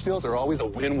 Package deals are always a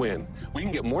win-win. We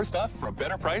can get more stuff for a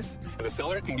better price, and the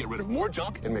seller can get rid of more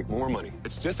junk and make more money.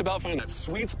 It's just about finding that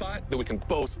sweet spot that we can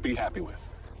both be happy with.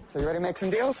 So you ready to make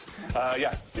some deals?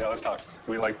 Yeah, let's talk.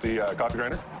 We like the coffee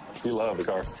grinder. We love the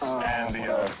car. And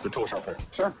the tool sharpener.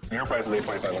 Sure. Your price is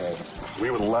 $825.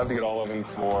 We would love to get all of them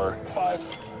for $5.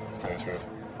 That's true.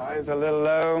 5 is a little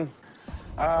low.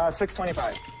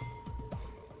 $625.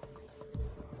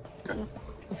 Okay.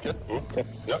 That's good. Okay.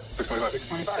 Yep, $625.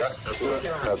 $625. Yeah, absolutely.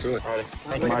 Absolutely. All right.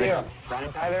 Thank you, Marty.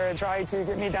 Brian Tyler tried to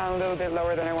get me down a little bit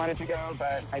lower than I wanted to go,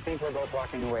 but I think we're both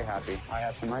walking away happy. I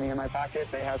have some money in my pocket.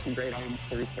 They have some great items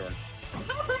to restore.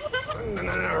 Coming in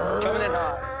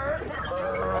hot.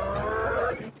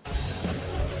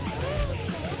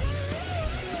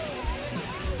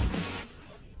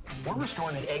 We're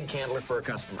restoring an egg candler for a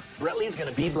customer. Bretley's going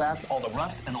to bead blast all the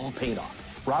rust and old paint off.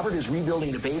 Robert is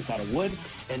rebuilding the base out of wood,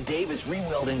 and Dave is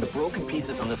re-welding the broken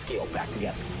pieces on the scale back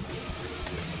together.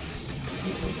 You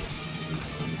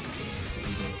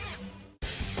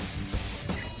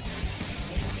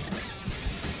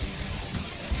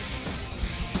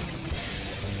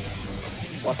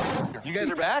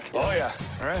guys are back? Oh, yeah.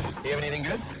 All right. Do you have anything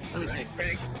good? Let me see.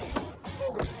 Ready?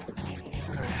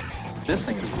 This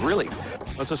thing is really cool.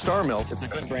 It's a Star Mill. It's a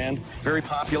good brand. Very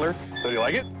popular. So you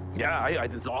like it? Yeah,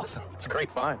 it's awesome. It's a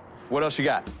great find. What else you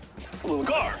got? It's a little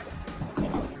car.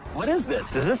 What is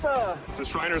this? Is this a... It's a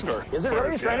Shriner's car. Is it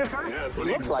really a Shriner's car? Yeah, that's It what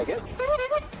he looks like it.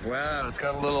 Wow, it's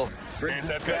got a little Briggs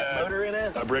It's and got Stratton motor in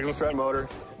it. A Briggs and Stratton motor.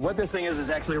 What this thing is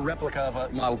actually a replica of a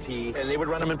Model T, and they would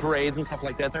run them in parades and stuff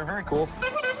like that. They're very cool.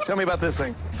 Tell me about this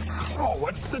thing. Oh,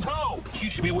 what's the toe? You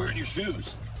should be wearing your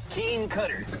shoes. Keen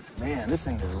cutter. Man, this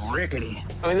thing is rickety.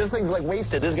 I mean, this thing's like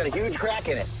wasted. This has got a huge crack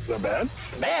in it. Is that bad?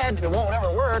 Bad? It won't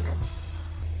ever work.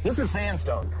 This is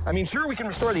sandstone. I mean, sure, we can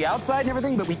restore the outside and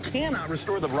everything, but we cannot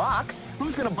restore the rock.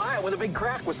 Who's going to buy it with a big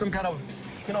crack with some kind of,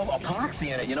 epoxy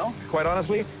in it, Quite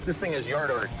honestly, this thing is yard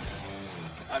art.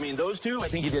 I mean, those two, I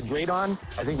think you did great on.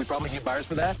 I think we probably get buyers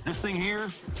for that. This thing here,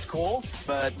 it's cool,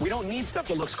 but we don't need stuff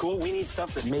that looks cool. We need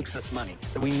stuff that makes us money,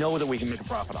 that we know that we can make a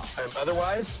profit on.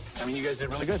 Otherwise, I mean, you guys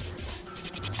did really good.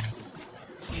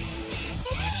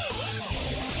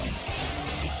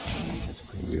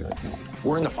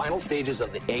 We're in the final stages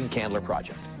of the egg candler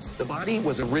project. The body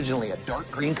was originally a dark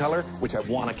green color, which I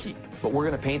want to keep, but we're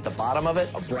going to paint the bottom of it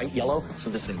a bright yellow so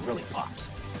this thing really pops.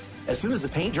 As soon as the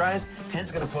paint dries,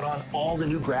 Ted's going to put on all the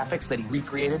new graphics that he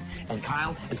recreated, and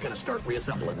Kyle is going to start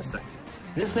reassembling this thing.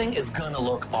 This thing is going to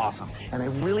look awesome, and I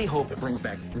really hope it brings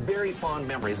back very fond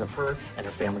memories of her and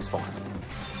her family's farm.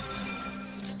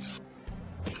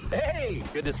 Hey,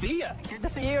 good to see you. Good to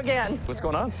see you again. What's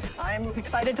going on? I'm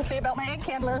excited to see about my egg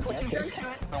candler, what you've done to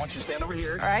it. I want you to stand over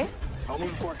here. All right. I'll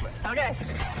move the forklift. Okay.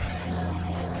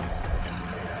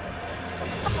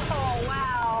 Oh,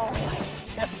 wow.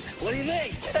 What do you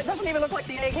think? That doesn't even look like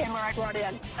the egg handler I brought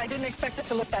in. I didn't expect it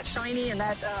to look that shiny and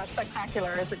that spectacular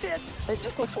as it did. It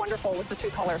just looks wonderful with the two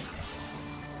colors.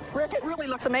 Rick, it really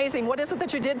looks amazing. What is it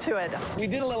that you did to it? We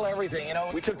did a little everything,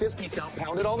 We took this piece out,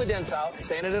 pounded all the dents out,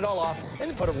 sanded it all off,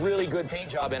 and put a really good paint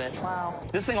job in it. Wow.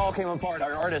 This thing all came apart.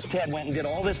 Our artist, Ted, went and did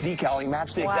all this decaling,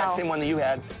 matched the exact same one that you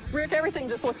had. Rick, everything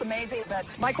just looks amazing, but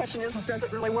my question is does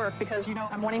it really work? Because,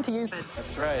 I'm wanting to use it.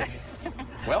 That's right.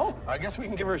 Well, I guess we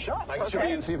can give her a shot. I can show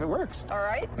you and see if it works. All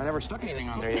right. I never stuck anything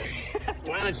on there yet.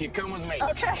 Why don't you come with me?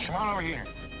 Okay. Come on over here.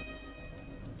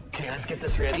 Okay, let's get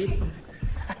this ready.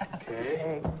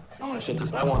 Okay. I want to shut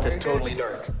this. I want this totally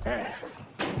dark. All right.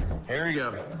 Here we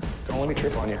go. Don't let me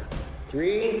trip on you.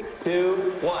 3, 2,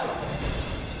 1.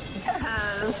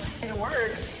 Yes, it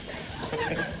works.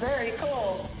 Very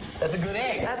cool. That's a good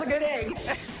egg. That's a good egg.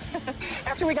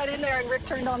 After we got in there and Rick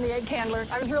turned on the egg candler,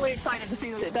 I was really excited to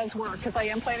see that it does work because I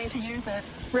am planning to use it.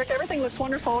 Rick, everything looks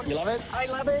wonderful. You love it? I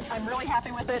love it. I'm really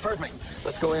happy with it. Perfect.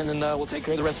 Let's go in and we'll take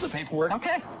care of the rest of the paperwork.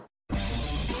 Okay.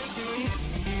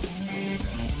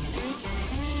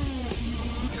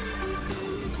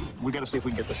 We got to see if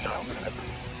we can get this done.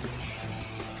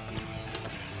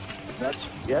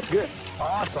 That's good.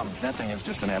 Awesome. That thing is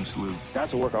just an absolute,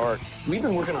 that's a work of art. We've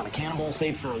been working on a cannonball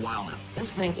safe for a while now.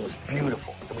 This thing is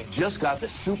beautiful. And we just got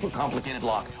this super complicated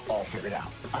lock all figured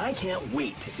out. I can't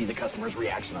wait to see the customer's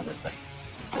reaction on this thing.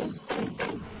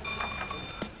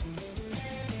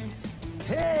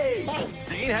 Hey! Hey!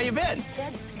 Dean, how you been?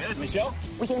 Good. Good. Michelle?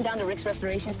 We came down to Rick's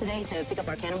Restorations today to pick up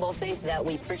our cannonball safe that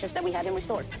we purchased that we had him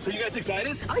restored. So you guys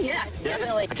excited? Oh, yeah,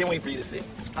 definitely. I can't wait for you to see it.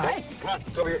 All right. Come on,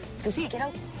 it's over here. Let's go see it,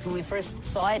 kiddo. When we first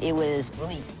saw it, it was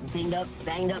really dinged up,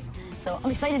 banged up. So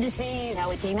I'm excited to see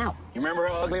how it came out. You remember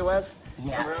how ugly it was?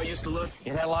 Yeah. Remember how it used to look?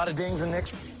 It had a lot of dings and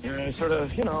nicks. Sort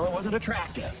of, it wasn't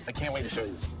attractive. I can't wait to show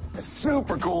you this. It's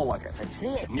super cool looking. Let's see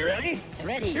it. You ready?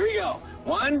 Ready. Here we go.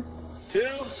 1, 2,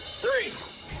 3.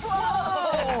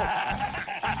 Whoa!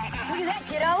 Look at that,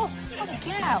 kiddo. Holy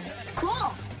cow. It's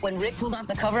cool. When Rick pulled off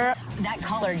the cover, that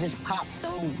color just popped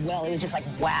so well. It was just like,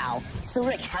 wow. So,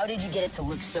 Rick, how did you get it to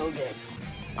look so good?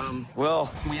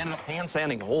 Well, we ended up hand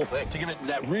sanding the whole thing to give it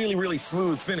that really, really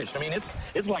smooth finish. I mean, it's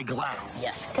like glass.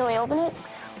 Yes. Can we open it?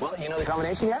 Well, you know the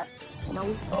combination yet?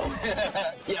 No. Oh,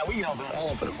 yeah, we can open it. I'll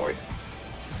open it for you.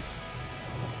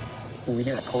 Will we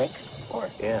hear a click?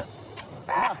 Or, yeah.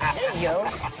 There you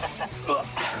go.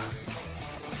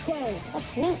 Dang,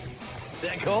 that's neat. Is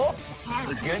that cool?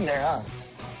 It's good in there, huh?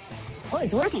 Oh,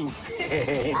 it's working.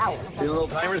 Ow. See the little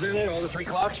timers in it, all the 3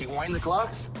 clocks? You can wind the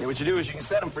clocks. And what you do is you can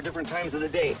set them for different times of the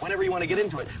day, whenever you want to get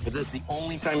into it. But that's the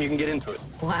only time you can get into it.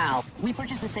 Wow. We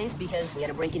purchased the safe because we had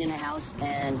to break it in our house,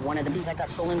 and one of the things that got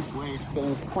stolen was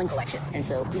Dane's coin collection. And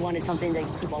so we wanted something to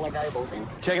keep all our valuables in.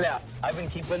 Check it out. I've been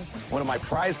keeping one of my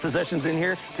prized possessions in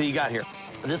here till you got here.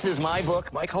 This is my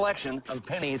book, my collection of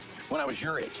pennies when I was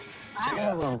your age.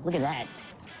 Oh, look at that.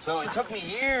 So it took me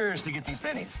years to get these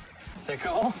pennies. Is that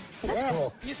cool? That's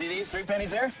cool. You see these 3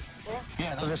 pennies there?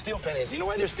 Yeah, those are steel pennies. You know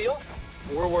why they're steel?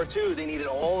 In World War II, they needed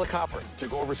all the copper to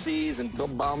go overseas and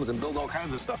build bombs and build all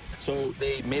kinds of stuff. So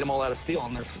they made them all out of steel.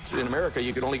 And in America,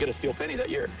 you could only get a steel penny that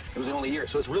year. It was the only year.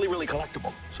 So it's really, really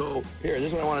collectible. So here, this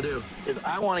is what I want to do. Is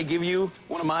I want to give you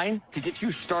one of mine to get you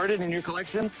started in your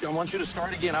collection. I want you to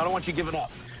start again. I don't want you giving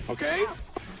up. Okay?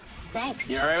 Thanks.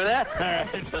 You all right with that?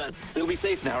 All right. It'll be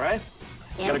safe now, right?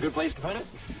 Yeah. Got a good place to put it?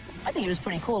 I think it was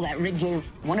pretty cool that Rick gave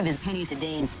one of his pennies to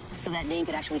Dane so that Dane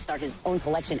could actually start his own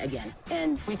collection again.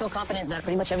 And we feel confident that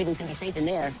pretty much everything's going to be safe in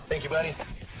there. Thank you, buddy.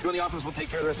 Let's go in the office. We'll take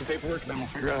care of the rest of the paperwork, and then we'll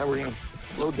figure out how we're going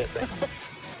to load that thing.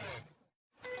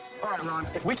 All right, Ron,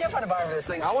 if we can't find a buyer for this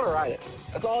thing, I want to ride it.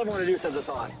 That's all I want to do since it's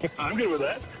on. I'm good with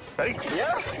that. Ready?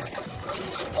 Yeah?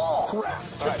 Oh, crap.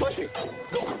 Just push me.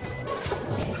 Go.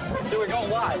 Here we go,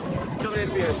 live. Coming in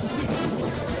fierce.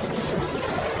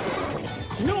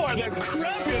 You are the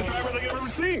crappiest driver I think I've ever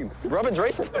seen. Rubbin's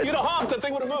racing. You'd have honked, that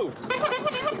thing would have moved.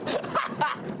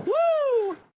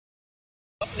 Woo!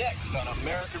 Up next on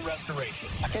American Restoration.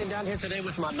 I came down here today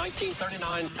with my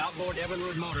 1939 outboard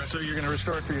Evinrude motor. So you're going to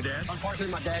restore it for your dad?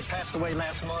 Unfortunately, my dad passed away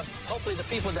last month. Hopefully, the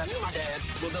people that knew my dad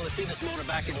will be able to see this motor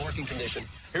back in working condition.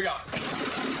 Here we go.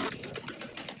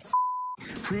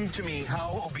 Prove to me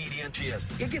how obedient she is.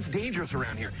 It gets dangerous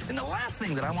around here, and the last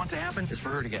thing that I want to happen is for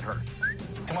her to get hurt.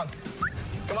 Come on.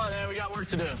 Come on, man. We got work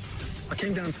to do. I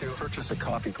came down to purchase a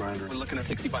coffee grinder. We're looking at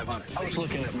 $6,500. I was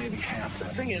looking at maybe half that.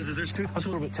 The thing is there's two. I was a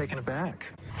little bit taken aback.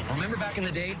 Remember back in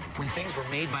the day when things were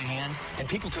made by hand and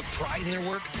people took pride in their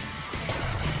work?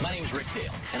 My name's Rick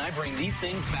Dale, and I bring these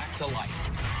things back to life.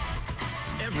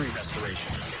 Every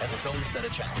restoration has its own set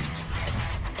of challenges.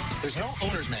 There's no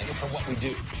owner's manual for what we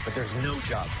do, but there's no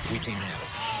job we can't handle.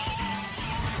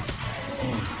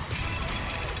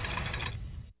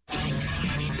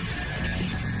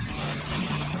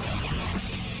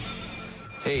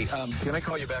 Hey, can I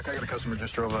call you back? I got a customer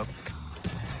just drove up.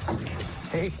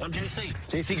 Hey. I'm JC.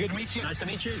 JC, good to meet you. Nice to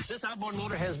meet you. This outboard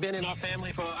motor has been in our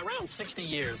family for around 60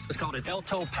 years. It's called an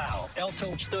Elto POW.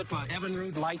 Elto stood for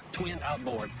Evinrude Light Twin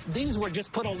Outboard. These were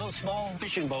just put on those small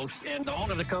fishing boats, and the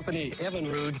owner of the company,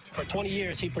 Evinrude, for 20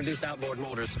 years, he produced outboard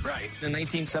motors. Right. In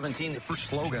 1917, the first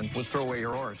slogan was throw away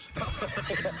your oars.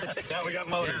 Now we got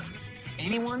motors.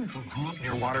 Anyone who grew up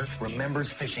near water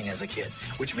remembers fishing as a kid,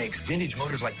 which makes vintage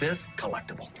motors like this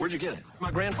collectible. Where'd you get it? My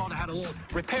grandfather had a little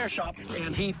repair shop,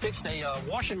 and he fixed a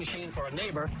washing machine for a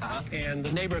neighbor, and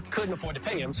the neighbor couldn't afford to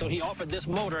pay him, so he offered this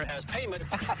motor as payment.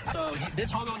 So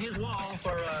this hung on his wall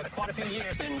for quite a few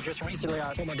years, and just recently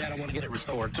I told my dad I want to get it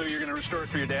restored. So you're going to restore it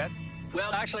for your dad?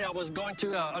 Well, actually, I was going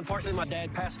to. Unfortunately, my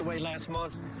dad passed away last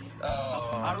month.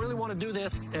 I really want to do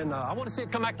this, and I want to see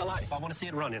it come back to life. I want to see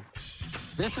it running.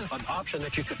 This is an option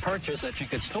that you could purchase that you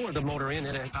could store the motor in.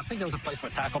 And I think there was a place for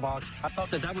a tackle box. I thought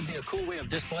that would be a cool way of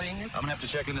displaying it. I'm going to have to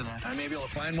check into that. I may be able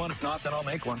to find one. If not, then I'll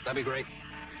make one. That'd be great.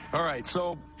 All right,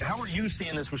 so how are you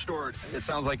seeing this restored? It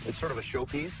sounds like it's sort of a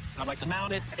showpiece. I'd like to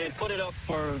mount it and put it up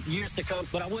for years to come,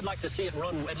 but I would like to see it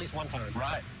run at least one time.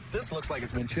 Right. This looks like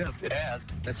it's been chipped. It has.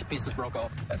 That's the piece that's broke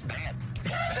off. That's bad.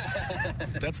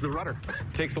 That's the rudder.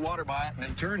 Takes the water by it and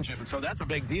then turns it. So that's a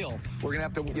big deal. We're going to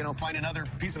have to, find another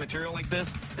piece of material like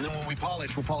this, and then when we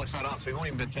polish, we'll polish that off so you won't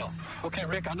even tell. Okay,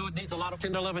 Rick, I know it needs a lot of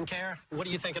tender love and care. What are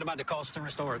you thinking about the cost to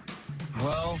restore it?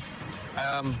 Well,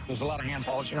 there's a lot of hand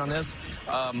polishing on this.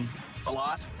 A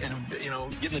lot, and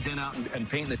getting the dent out and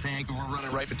painting the tank, and we're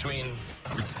running right between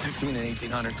 $1,500 and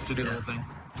 $1,800 to do the whole thing.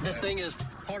 This thing is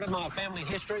part of my family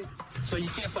history, so you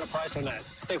can't put a price on that.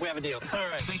 I think we have a deal. All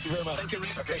right, thank you very much. Thank you,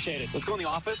 Rick. Appreciate it. Let's go in the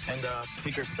office and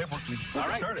take care of some paperwork. All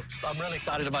right. Start it. I'm really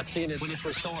excited about seeing it when it's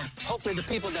restored. Hopefully the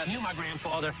people that knew my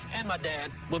grandfather and my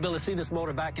dad will be able to see this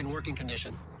motor back in working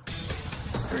condition.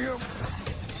 Here you go.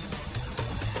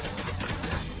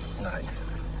 Nice.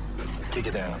 Kick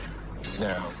it down.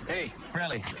 Now. Hey,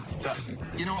 Riley. So,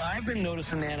 I've been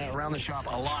noticing Nana around the shop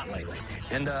a lot lately.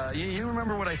 And you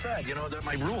remember what I said,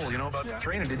 my rule, about the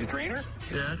training. Did you train her?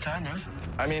 Yeah, kind of.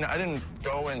 I mean, I didn't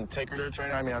go and take her to a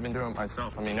trainer. I mean, I've been doing it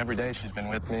myself. I mean, every day she's been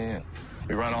with me, and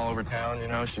we run all over town,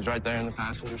 She's right there in the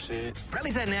passenger seat.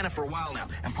 Riley's had Nana for a while now,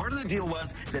 and part of the deal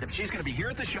was that if she's going to be here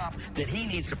at the shop, that he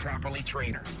needs to properly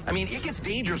train her. I mean, it gets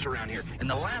dangerous around here, and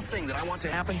the last thing that I want to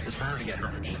happen is for her to get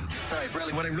hurt. All right,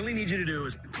 Riley, what I really need you to do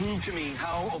is prove to me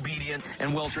how obedient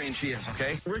and well-trained she is,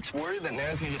 okay? Rick's worried that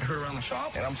Nana's going to get hurt around the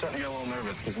shop, and I'm starting to get a little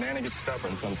nervous because Nana gets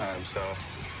stubborn sometimes, so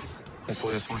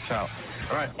hopefully this works out.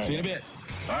 All right, see you in a bit.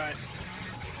 All right.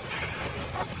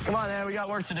 Come on, Nana, we got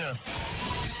work to do.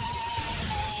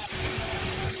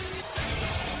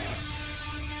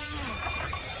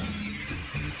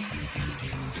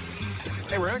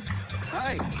 Hey, Rick.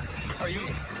 Hi. How are you?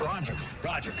 Roger.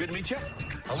 Roger, good to meet you.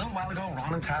 A little while ago,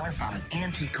 Ron and Tyler found an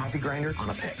antique coffee grinder on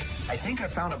a pick. I think I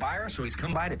found a buyer, so he's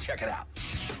come by to check it out.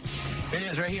 It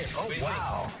is right here. Oh,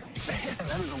 wow. Man,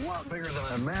 that is a lot bigger than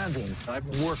I imagined. I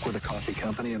work with a coffee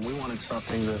company, and we wanted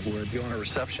something that would go in a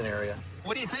reception area.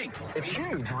 What do you think? It's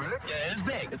huge, Rick. Yeah, it is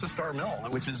big. It's a Star Mill,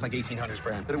 which is like 1800s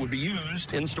brand. But it would be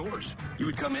used in stores. You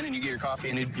would come in and you get your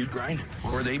coffee and you'd grind it.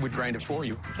 Or they would grind it for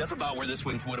you. That's about where this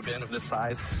one would have been of this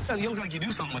size. You look like you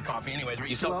do something with coffee anyways, right?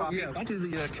 You sell coffee? Yeah, I do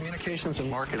the communications and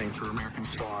marketing for American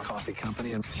Star Coffee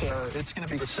Company, and it's going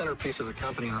to be the centerpiece of the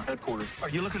company in our headquarters. Are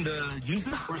you looking to use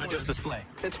this, or is it just display?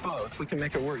 It's both. If we can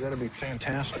make it work, that'd be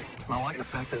fantastic. And I like the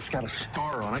fact that it's got a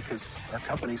star on it, because our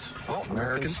company's, well,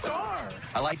 American Star.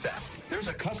 I like that. There's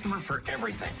a customer for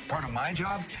everything. Part of my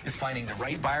job is finding the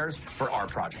right buyers for our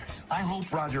projects. I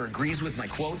hope Roger agrees with my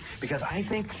quote, because I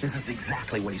think this is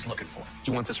exactly what he's looking for.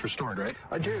 You want this restored, right?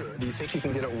 I do. Do you think you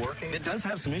can get it working? It does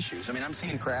have some issues. I mean, I'm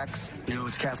seeing cracks. You know,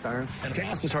 it's cast iron. And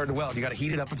cast is hard to weld. You got to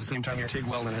heat it up at the same time you're TIG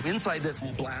welding it. Inside this,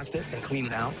 we'll blast it and clean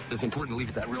it out. It's important to leave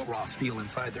it that real raw steel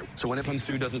inside there. So when it comes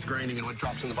through, does its grinding, and what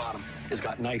drops in the bottom, it's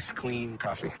got nice, clean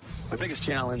coffee. My biggest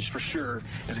challenge, for sure,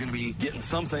 is going to be getting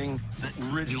something that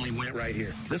originally went right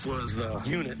here. This was the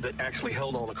unit that actually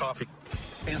held all the coffee.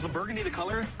 Is the burgundy the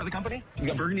color of the company? You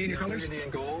got burgundy in your colors? Burgundy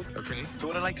and gold. Okay. So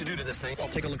what I'd like to do to this thing, I'll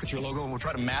take a look at your logo and we'll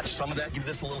try to match some of that, give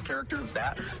this a little character of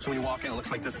that. So when you walk in, it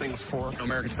looks like this thing was for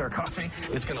American Star Coffee.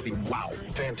 It's going to be wow.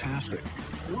 Fantastic.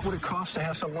 What would it cost to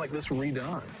have something like this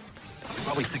redone?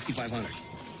 Probably $6,500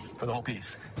 for the whole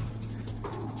piece.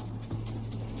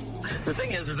 The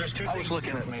thing is there's two things. I was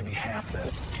looking at maybe half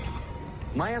that.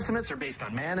 My estimates are based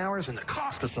on man hours and the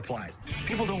cost of supplies.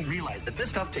 People don't realize that this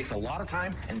stuff takes a lot of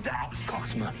time, and that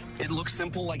costs money. It looks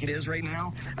simple like it is right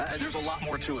now. There's a lot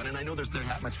more to it, and I know there's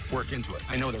that much work into it.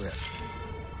 I know there is.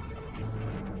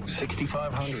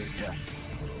 $6,500. Yeah.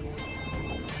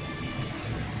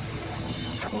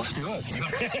 Let's do it.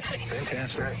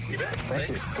 Fantastic. You bet.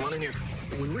 Thanks. Come on in here.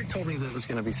 When Rick told me that it was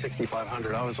going to be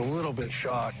 $6,500, I was a little bit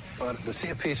shocked. But to see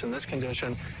a piece in this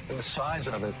condition and the size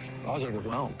of it, I was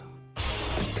overwhelmed.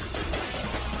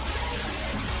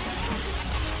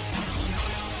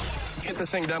 Let's get this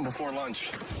thing done before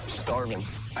lunch. I'm starving.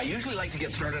 I usually like to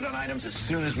get started on items as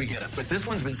soon as we get it, but this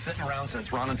one's been sitting around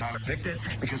since Ron and Tyler picked it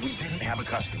because we didn't have a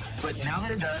customer. But now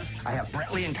that it does, I have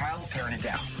Brentley and Kyle tearing it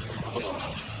down.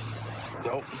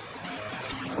 Nope.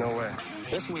 No way.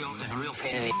 This wheel is a real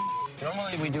pain in the...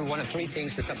 Normally, we do one of three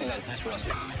things to something that's this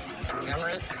rusty. Hammer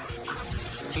it,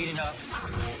 heat it up,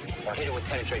 or hit it with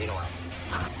penetrating oil.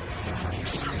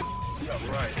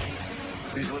 Yeah, right.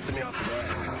 He's lifting me off the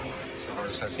ground. It's the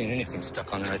hardest I've seen anything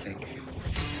stuck on there, I think.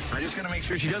 I just got to make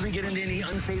sure she doesn't get into any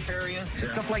unsafe areas,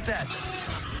 stuff like that.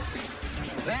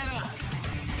 Vanna!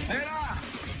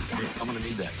 I'm going to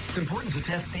need that. It's important to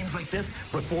test seams like this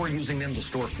before using them to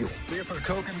store fuel. We gonna put a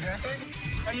Coke in the gas tank?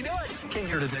 How you doing? I came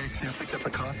here today to see if I picked up a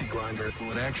coffee grinder that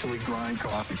would actually grind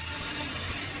coffee.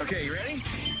 Okay, you ready?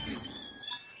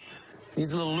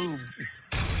 Needs a little lube.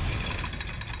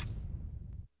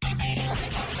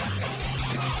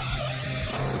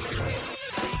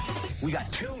 We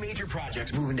got two major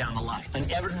projects moving down the line. An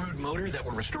Evinrude motor that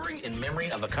we're restoring in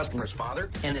memory of a customer's father,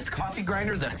 and this coffee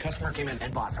grinder that a customer came in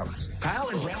and bought from us. Kyle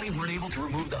and Brentley weren't able to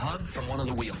remove the hub from one of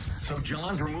the wheels, so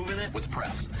John's removing it with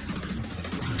press.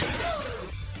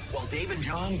 While Dave and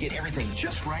John get everything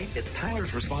just right, it's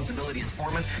Tyler's responsibility as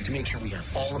foreman to make sure we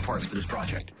have all the parts for this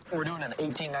project. We're doing an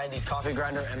 1890s coffee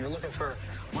grinder, and we're looking for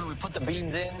where we put the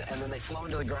beans in, and then they flow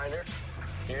into the grinder.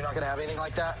 You're not going to have anything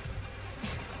like that?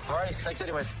 All right, thanks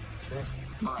anyways.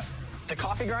 Bye. The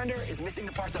coffee grinder is missing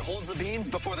the part that holds the beans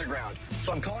before they're ground.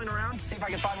 So I'm calling around to see if I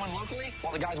can find one locally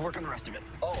while the guys work on the rest of it.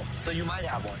 Oh, so you might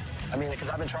have one. I mean, because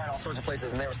I've been trying all sorts of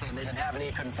places, and they were saying they didn't have any,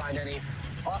 couldn't find any.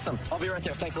 Awesome. I'll be right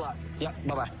there. Thanks a lot. Yep,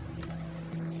 bye-bye.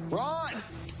 Ron!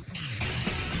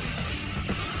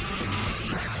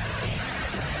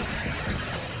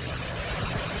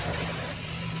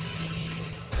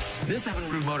 This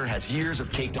Evinrude motor has years of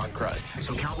caked-on crud,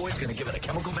 so Cowboy's going to give it a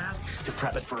chemical bath to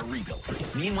prep it for a rebuild.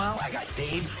 Meanwhile, I got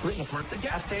Dave splitting apart the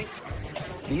gas tank.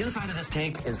 The inside of this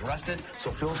tank is rusted,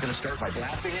 so Phil's going to start by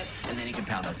blasting it, and then he can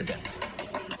pound out the dents.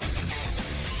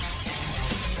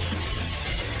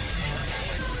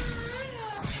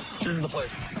 This is the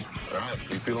place. All right,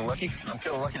 you feeling lucky? I'm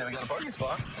feeling lucky that we got a parking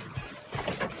spot.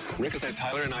 Rick has had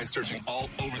Tyler and I searching all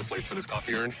over the place for this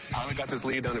coffee urn. Tyler got this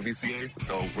lead down at VCA,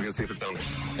 so we're going to see if it's down there.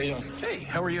 How you doing? Hey,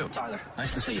 how are you? Tyler.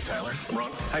 Nice to see you, Tyler. I'm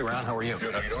Ron. Hi, Ron. How are you?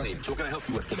 Good. How you doing? So what can I help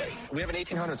you with today? We have an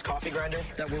 1800s coffee grinder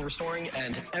that we're restoring,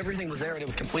 and everything was there, and it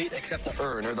was complete except the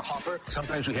urn or the hopper.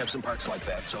 Sometimes we have some parts like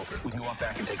that, so we can go out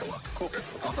back and take a look. Cool. Okay.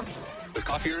 Awesome. This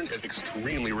coffee urn is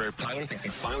extremely rare. Tyler thinks he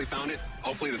finally found it.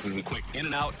 Hopefully this is a quick in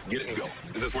and out, get it and go.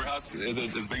 Is this warehouse, is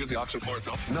it as big as the auction floor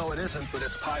itself? No, it isn't, but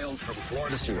it's piled from floor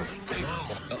to ceiling.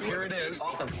 Oh, here it is.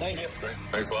 Awesome. Thank you. Great.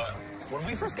 Thanks a lot. When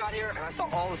we first got here and I saw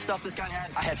all the stuff this guy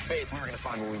had, I had faith we were going to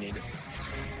find what we needed.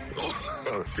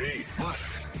 Oh, T. What?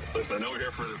 Listen, I know we're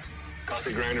here for this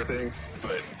coffee grinder thing,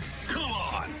 but come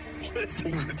on. This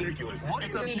thing's ridiculous. What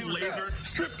It's are a you gonna do with laser that?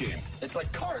 strip game. It's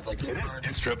like cards, like It is. cards.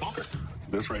 It's strip poker.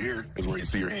 This right here is where you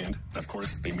see your hand. Of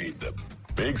course, they made the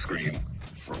big screen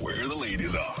for where the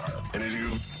ladies are. And as you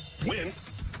win,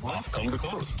 off come the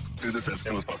clothes. Dude, this has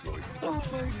endless possibilities. Oh, my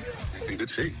God. It's in good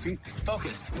shape, too.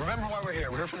 Focus. Remember why we're here.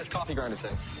 We're here for this coffee grinder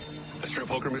thing. A strip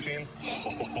poker machine?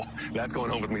 Oh, that's going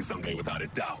home with me someday, without a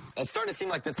doubt. It's starting to seem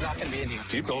like it's not going to be in here.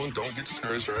 Keep going. Don't get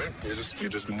discouraged, all right? You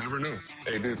just never know.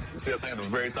 Hey, dude, you see that thing at the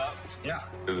very top? Yeah.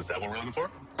 Is it that what we're looking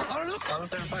for? I don't know. Climb up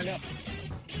there and find out.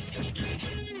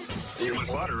 You're my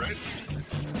spotter, right?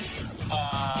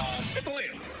 It's a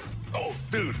lamp. Oh,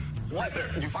 dude. What? Right there.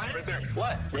 Did you find it? Right there.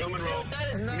 What? Marilyn Monroe. Dude,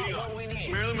 that is not neon. what we need.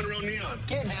 Marilyn Monroe neon.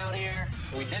 Get down here.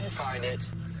 We didn't find it.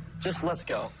 Just let's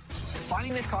go.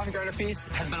 Finding this coffee grinder piece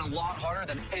has been a lot harder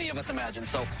than any of us imagined,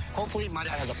 so hopefully my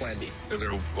dad has a plan B. Is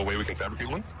there a way we can fabricate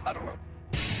one? I don't know.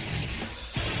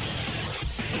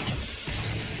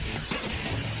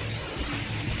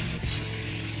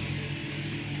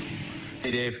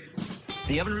 Hey, Dave.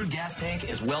 The Evinrude gas tank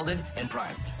is welded and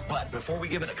primed. But before we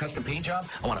give it a custom paint job,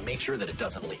 I want to make sure that it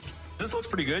doesn't leak. This looks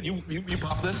pretty good. You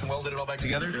popped this and welded it all back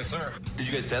together? Yes, sir. Did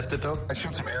you guys test it, though? I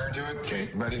shoved some air into it, Okay.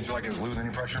 but I didn't feel like it was losing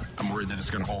any pressure. I'm worried that it's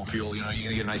going to hold fuel. You know, you're going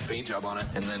to get a nice paint job on it,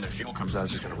 and then if fuel comes out,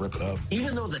 it's just going to rip it up.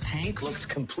 Even though the tank looks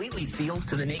completely sealed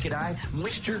to the naked eye,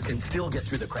 moisture can still get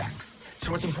through the cracks.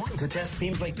 So it's important to test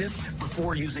seams like this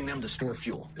before using them to store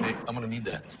fuel. Hey, I'm going to need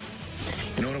that.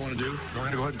 You know what I want to do? We're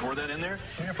going to go ahead and pour that in there.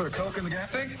 You're gonna put a Coke in the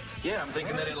gas tank? Yeah, I'm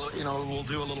thinking that it'll, we'll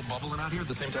do a little bubbling out here. At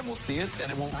the same time, we'll see it,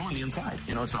 and it won't ruin the inside.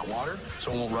 You know, it's not water,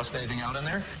 so it won't rust anything out in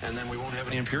there, and then we won't have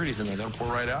any impurities in there. That'll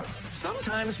pour right out.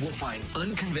 Sometimes we'll find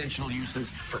unconventional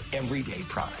uses for everyday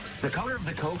products. The color of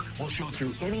the Coke will show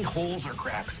through any holes or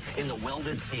cracks in the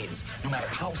welded seams, no matter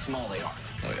how small they are.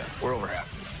 Oh, yeah. We're over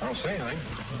half. I don't see anything.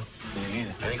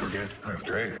 I think we're good. That's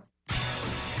great.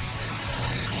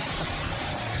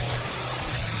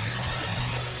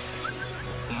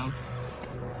 Down.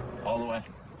 All the way.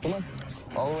 Come on.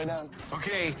 All the way down.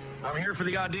 Okay, I'm here for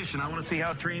the audition. I want to see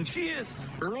how trained she is.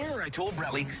 Earlier, I told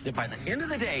Bradley that by the end of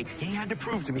the day, he had to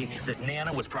prove to me that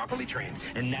Nana was properly trained.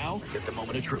 And now is the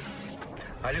moment of truth.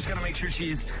 I just got to make sure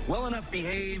she's well enough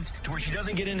behaved to where she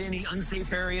doesn't get into any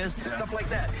unsafe areas, stuff like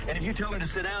that. And if you tell her to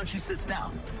sit down, she sits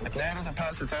down. If Nana doesn't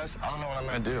pass the test, I don't know what I'm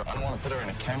going to do. I don't want to put her in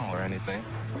a kennel or anything.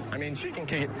 I mean, she can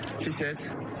kick it. She sits.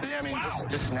 See, I mean,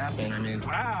 just snapping. I mean, and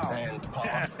paw.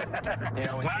 You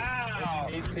know, when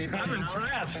she meets people, I'm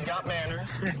impressed. She's got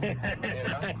manners. You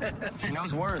know? She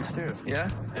knows words, too. Yeah?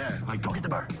 Yeah. Like, go get the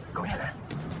bird. Go get it.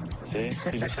 See?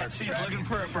 She just starts She's looking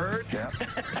for a bird? Yeah.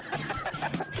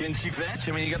 Can she fetch?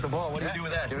 I mean, you got the ball. What do you do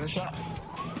with that? Give it a shot.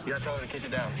 You gotta tell her to kick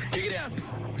it down. Kick it down.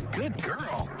 Good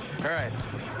girl. All right.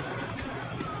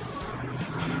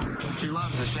 She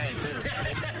loves the shade, too.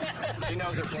 She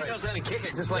knows her place. She knows how to kick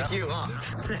it, just like you, huh?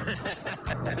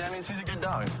 See, I mean, she's a good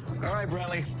dog. All right,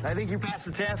 Bradley. I think you passed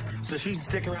the test, so she can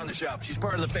stick around the shop. She's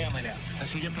part of the family now. Does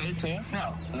she get paid, too?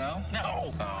 No. No?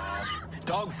 No.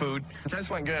 Dog food. The test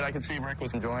went good. I could see Rick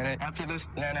was enjoying it. After this,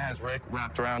 Nana has Rick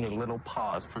wrapped around her little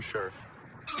paws for sure.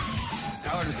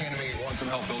 Tyler just came to me, wants some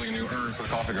help building a new urn for the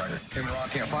coffee grinder. Him and Ron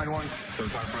can't find one, so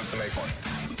it's time for us to make one.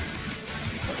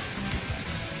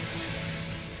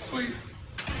 Sweet.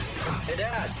 Hey,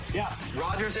 Dad. Yeah.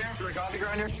 Roger's here for the coffee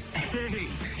grinder. Hey,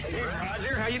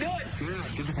 Roger. How you doing? Good.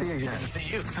 Good to see you again. Good to see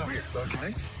you. It's over here.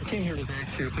 Okay. I came here today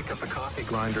to pick up a coffee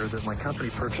grinder that my company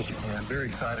purchased, and I'm very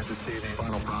excited to see the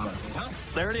final product. Well,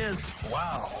 there it is.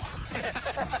 Wow.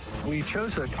 We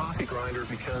chose a coffee grinder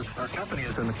because our company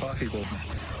is in the coffee business,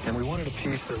 and we wanted a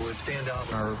piece that would stand out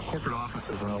in our corporate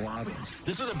offices and our lobby.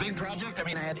 This was a big project. I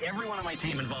mean, I had everyone on my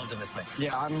team involved in this thing.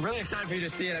 Yeah, I'm really excited for you to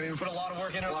see it. I mean, we put a lot of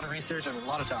work in it, a lot of research, and a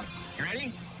lot of time. You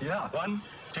ready? Yeah. 1,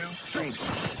 2, 3.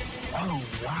 Oh,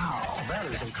 wow. That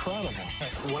is incredible.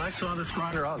 When I saw this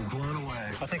grinder, I was blown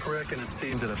away. I think Rick and his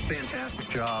team did a fantastic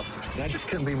job, and I just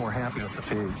couldn't be more happy with the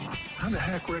piece. How the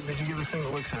heck, Rick, did you get this thing to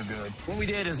look so good? What we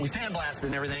did is we sandblasted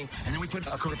and everything, and then we put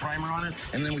a coat of primer on it,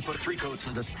 and then we put 3 coats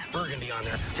of this burgundy on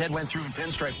there. Ted went through and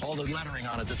pinstriped all the lettering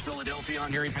on it. This Philadelphia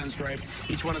on here, he pinstriped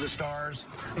each one of the stars.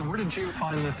 And where did you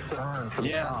find this urn for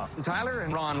the top? Tyler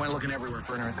and Ron went looking everywhere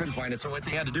for an urn. Couldn't find it. So what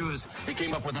they had to do is they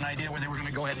came up with an idea where they were going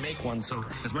to go ahead and make one. So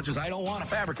as much as I don't want to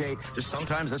fabricate, just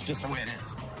sometimes that's just the way it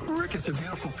is. Rick, it's a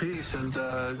beautiful piece, and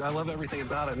I love everything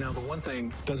about it. Now, the one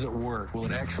thing, does it work? Will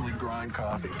it actually grind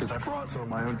coffee? Because I brought some of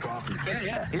my own coffee.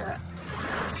 Yeah.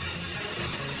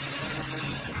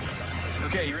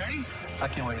 Okay, you ready? I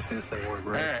can't wait to see this thing work,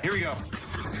 Rick. All right, here we go.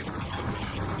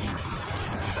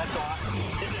 That's awesome.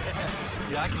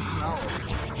 Yeah, I can smell it.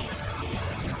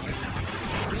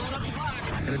 Filling up the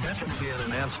box. In addition to being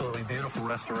an absolutely beautiful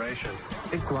restoration,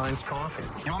 it grinds coffee.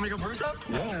 You want me to go brew stuff?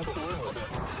 Yeah, absolutely.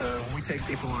 So when we take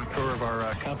people on a tour of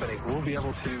our company, we'll be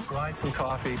able to grind some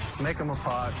coffee, make them a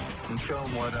pot, and show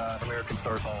them what American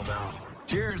Star's all about.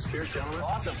 Cheers. Cheers, gentlemen.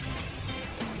 Awesome.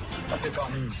 That's good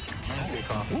coffee. That's good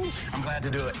coffee. Ooh, I'm glad to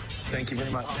do it. Thank you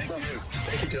very much. Awesome. Thank you.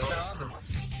 Thank you, It's Joe. been awesome.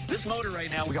 This motor right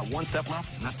now, we got 1 step left,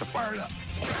 and that's to fire it up.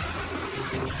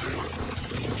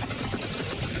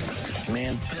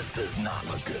 Man, this does not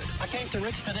look good. I came to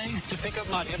Rick's today to pick up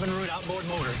my Evinrude outboard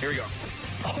motor. Here we go.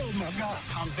 Oh my God.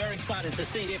 I'm very excited to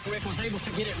see if Rick was able to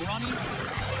get it running.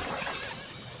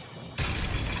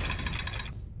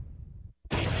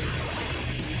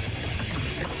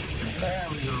 There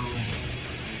we go.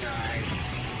 All right.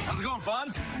 How's it going,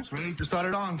 Fonz? It's ready to start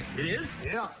it on. It is?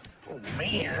 Yeah. Oh,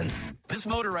 man. This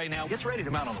motor right now gets ready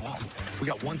to mount on the wall. We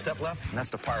got 1 step left, and that's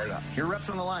to fire it up. Your rep's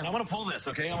on the line. I want to pull this,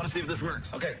 okay? I want to see if this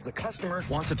works. Okay. The customer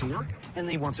wants it to work, and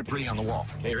he wants it pretty on the wall.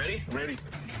 Okay, ready? Ready.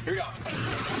 Here we go.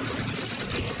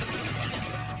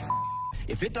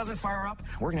 If it doesn't fire up,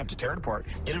 we're going to have to tear it apart,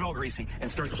 get it all greasy,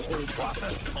 and start the whole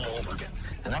process all over again.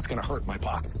 And that's going to hurt my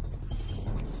pocket.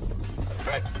 All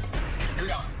right. Here we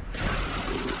go.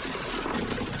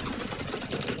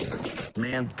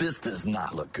 Man, this does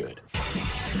not look good.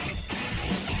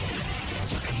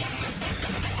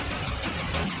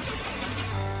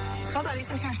 Hold on, he's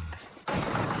in here.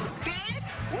 Babe?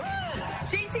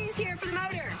 JC's here for the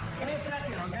motor. Give me a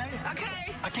second, okay?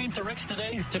 Okay. I came to Rick's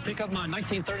today to pick up my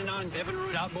 1939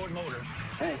 Evinrude outboard motor.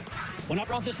 Hey. When I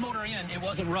brought this motor in, it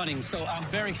wasn't running, so I'm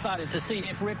very excited to see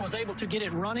if Rick was able to get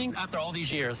it running after all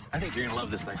these years. I think you're going to love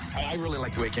this thing. I really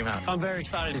like the way it came out. I'm very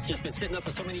excited. It's just been sitting up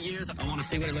for so many years. I want to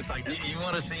see what it looks like. You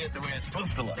want to see it the way it's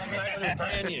supposed to look. It's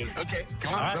brand new. Okay,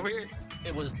 come on, it's over here.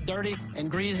 It was dirty and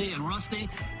greasy and rusty,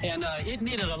 and it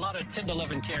needed a lot of tender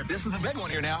love and care. This is the big one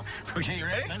here now. Okay, you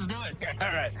ready? Let's do it.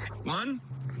 All right. 1,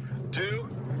 2,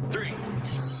 3.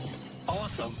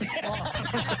 Awesome. Awesome.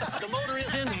 The motor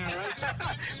is in there,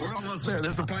 right? We're almost there.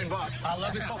 There's the pine box. I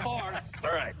love it so far.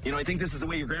 All right. You know, I think this is the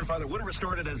way your grandfather would have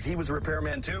restored it, as he was a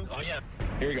repairman too. Oh, yeah.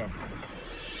 Here you go.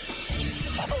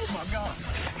 Oh, my God.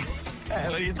 Hey,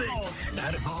 what do you think? Oh,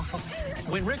 that is awesome.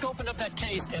 When Rick opened up that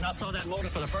case and I saw that motor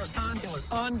for the first time, it was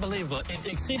unbelievable. It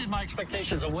exceeded my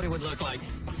expectations of what it would look like.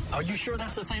 Are you sure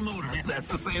that's the same motor? Yeah, that's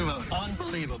the same motor.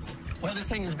 Unbelievable. Well, this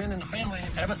thing has been in the family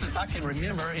ever since I can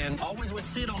remember, and always would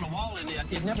sit on the wall, and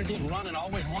it never did run, and I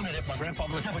always wondered if my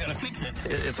grandfather was ever going to fix it.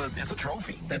 It's a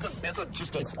trophy. It's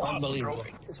awesome unbelievable.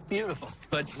 Trophy. It's beautiful.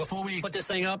 But before we put this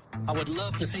thing up, I would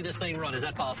love to see this thing run. Is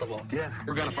that possible? Yeah,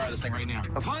 we're going to fire this thing right now.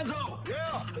 Alfonso!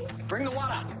 Yeah. Bring the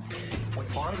water. When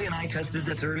Fonzie and I tested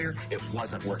this earlier, it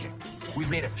wasn't working. We've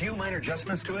made a few minor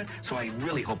adjustments to it, so I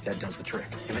really hope that does the trick.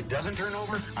 If it doesn't turn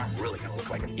over, I'm really going to look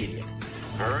like an idiot.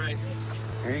 All right.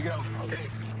 Here you go. Okay.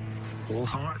 A little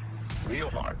hard. Real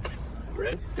hard.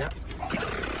 Ready? Yeah.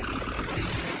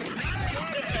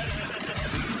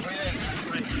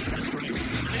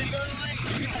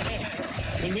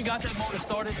 When we got that motor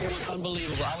started, it was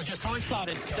unbelievable. I was just so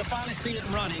excited to finally see it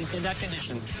running in that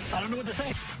condition. I don't know what to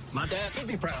say. My dad would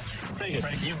be proud. Thank you,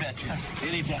 Frank. You betcha.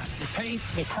 Anytime. The paint,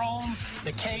 the chrome,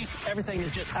 the case, everything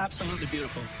is just absolutely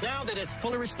beautiful. Now that it's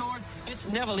fully restored, it's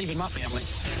never leaving my family.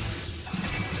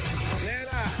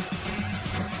 Nana.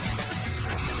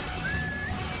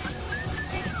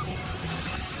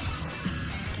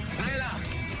 Nana.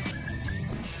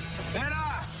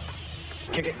 Nana.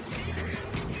 Kick it.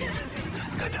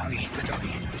 Good doggy. Good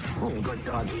doggy. Oh, good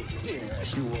doggy.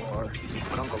 Yes, you are.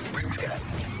 But Uncle Rick's got.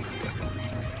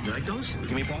 You like those?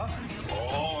 Give me a paw.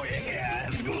 Oh, yeah,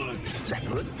 that's good. Is that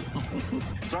good?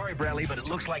 Sorry, Bradley, but it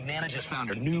looks like Nana just found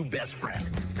her new best friend.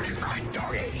 Good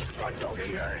doggy. Good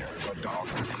doggy. Good dog.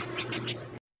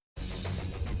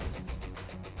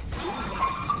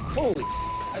 Holy,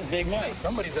 that's Big Mike.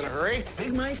 Somebody's in a hurry.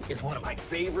 Big Mike is one of my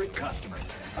favorite customers.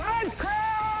 Ice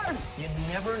cream! You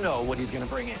never know what he's going to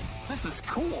bring in. This is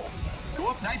cool. Go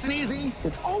up nice and easy.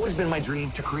 It's always been my dream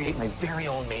to create my very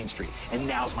own Main Street, and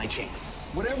now's my chance.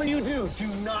 Whatever you do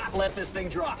not let this thing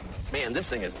drop. Man, this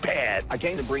thing is bad. I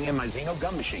came to bring in my Xeno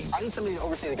gum machine. I need somebody to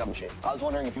oversee the gum machine. I was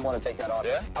wondering if you want to take that on.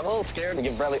 Yeah? I'm a little scared to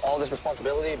give Bradley all this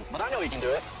responsibility, but I know he can do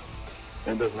it.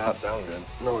 It does not sound good.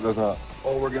 No, it does not.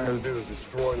 All we're going to do is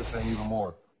destroy this thing even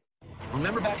more.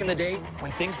 Remember back in the day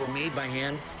when things were made by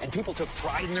hand and people took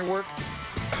pride in their work?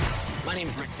 My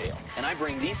name's Rick Dale, and I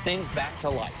bring these things back to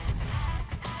life.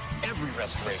 Every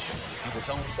restoration has its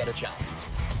own set of challenges.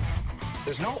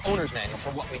 There's no owner's manual for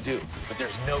what we do, but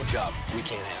there's no job we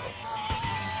can't handle.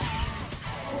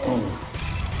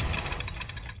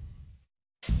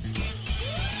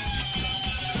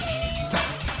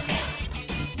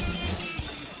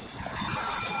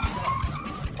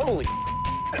 Holy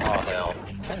Oh, hell.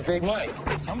 That's Big Mike.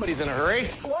 Somebody's in a hurry.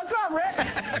 What's up,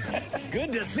 Rick?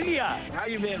 Good to see ya. How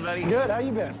you been, buddy? Good, how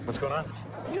you been? What's going on?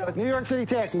 We got a New York City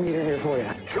taxi meter here for you.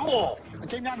 Cool. I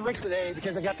came down to Rick's today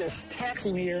because I got this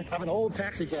taxi meter of an old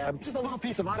taxi cab. Just a little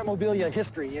piece of automobilia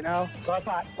history, you know? So I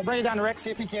thought, I'll bring it down to Rick, see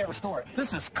if he can't restore it.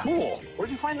 This is cool.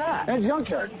 Where'd you find that? In a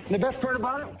junkyard. And the best part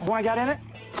about it, when I got in it,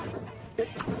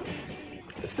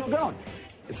 it's still going.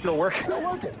 It's still working? Still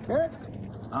working. Hear it?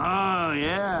 Oh,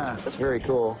 yeah. That's very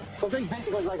cool. So things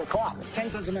basically like a clock. 10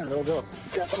 cents a minute, it'll go.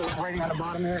 It's got some writing on the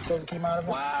bottom there. It says it came out of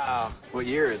it. Wow. What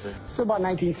year is it? It's about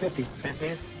 1950.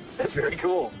 50s? That's very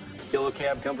cool. Yellow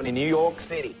Cab Company, New York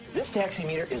City. This taxi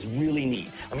meter is really neat.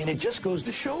 I mean, it just goes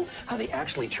to show how they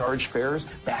actually charged fares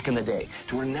back in the day.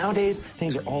 To where nowadays,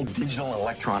 things are all digital and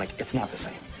electronic. It's not the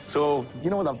same. So, you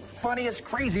know, the funniest,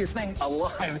 craziest thing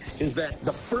alive is that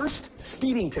the first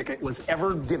speeding ticket was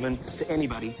ever given to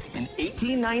anybody in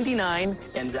 1899,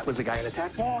 and that was a guy in a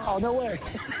taxi. Oh, no way.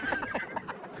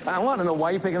 I want to know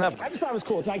why you're picking it up. I just thought it was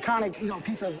cool. It's an iconic, you know,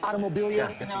 piece of automobilia.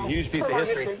 Yeah, it's a huge piece of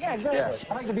history. Yeah, exactly. Yeah.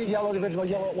 I like the big yellow, the original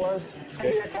yellow it was.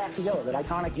 Maybe that taxi yellow, that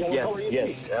iconic yellow Yes, color.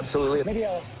 yes, absolutely. Maybe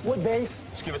a wood base.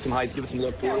 Just give it some height, give it some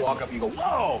look. Before you walk up, you go,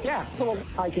 whoa! Yeah, little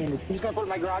eye candy. I'm just going to put it in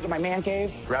my garage or my man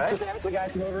cave. Right. Just have it so the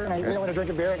guys come over and I really want to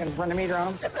drink a beer. I can run the meter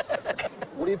on them.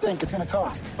 What do you think it's going to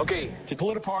cost? Okay, to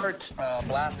pull it apart,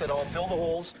 blast it all, fill the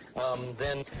holes,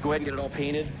 then go ahead and get it all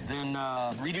painted, then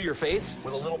redo your face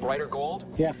with a little brighter gold.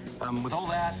 Yeah. With all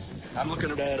that, I'm looking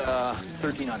at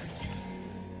 $1,300.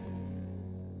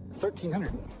 $1,300.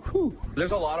 Whew.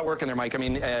 There's a lot of work in there, Mike. I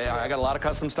mean, I got a lot of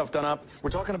custom stuff done up. We're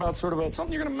talking about sort of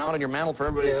something you're going to mount on your mantle for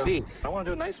everybody to see. I want to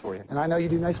do it nice for you. And I know you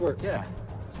do nice work. Yeah.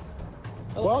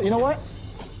 Well, you know what?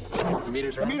 The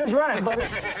meter's running. The meter's running, buddy.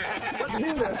 Let's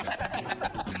do this.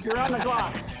 You're on the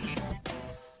clock.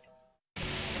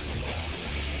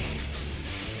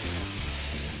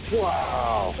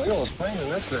 Wow. Look at all the springs in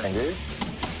this thing, dude.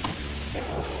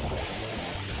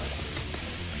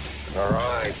 All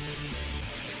right.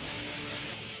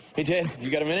 Hey, Ted, you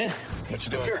got a minute? What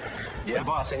you doing? Sure. Yeah,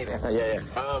 boss, anything. Yeah.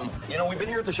 You know, we've been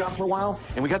here at the shop for a while,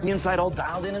 and we got the inside all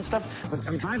dialed in and stuff, but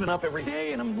I'm driving up every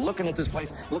day, and I'm looking at this place.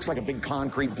 It looks like a big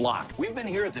concrete block. We've been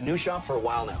here at the new shop for a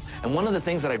while now, and one of the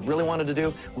things that I really wanted to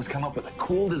do was come up with a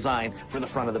cool design for the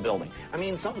front of the building. I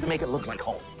mean, something to make it look like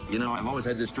home. You know, I've always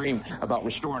had this dream about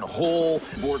restoring a whole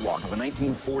boardwalk of a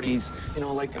 1940s, you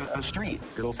know, like a street.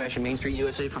 Good old-fashioned Main Street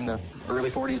USA from the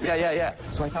early 40s? Yeah.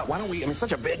 So I thought, why don't we, I mean, it's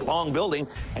such a big, long building,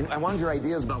 and I wanted your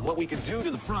ideas about what we could do to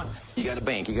the front. You got a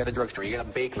bank, you got a drugstore, you got a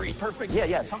bakery. Perfect.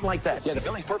 Yeah, something like that. Yeah, the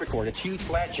building's perfect for it. It's huge,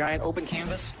 flat, giant, open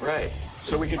canvas. Right.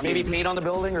 So we could maybe paint on the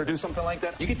building or do something like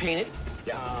that? You could paint it.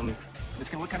 Yeah. It's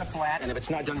going to look kind of flat, and if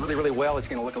it's not done really, really well, it's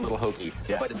going to look a little hokey.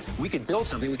 Yeah. But we could build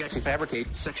something. We could actually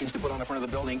fabricate sections to put on the front of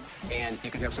the building, and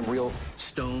you could have some real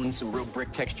stone, some real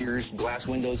brick textures, glass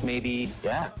windows maybe.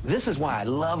 Yeah. This is why I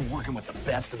love working with the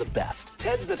best of the best.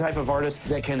 Ted's the type of artist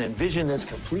that can envision this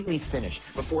completely finished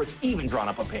before it's even drawn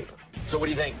up on paper. So what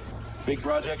do you think? Big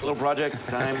project, little project,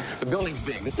 time? The building's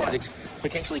big. This project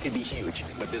potentially could be huge,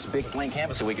 but this big blank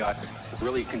canvas that we got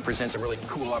really can present some really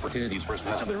cool opportunities for us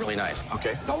to do something really nice.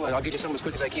 Okay. I'll get you something as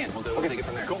quick as I can. We'll take it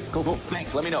from there. Cool.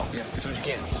 Thanks. Let me know. Yeah. As soon as you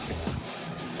can.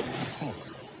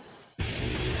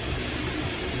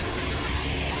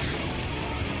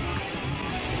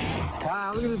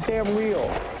 Wow, look at this damn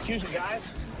wheel. Excuse me,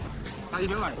 guys. How you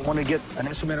doing? I want to get an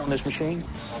estimate on this machine.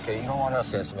 Okay, you don't want us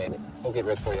to estimate it. We'll get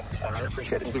Rick for you. All right,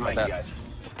 appreciate it. Thank you, guys.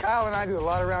 Kyle and I do a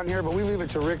lot around here, but we leave it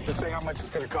to Rick to say how much it's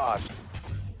going to cost.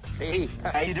 Hey,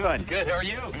 how you doing? Good, how are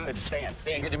you? Good. Stan.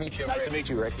 Stan, good to meet you. Nice to meet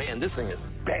you, Rick. Man, this thing is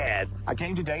Bad. I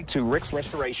came today to Rick's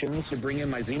Restorations to bring in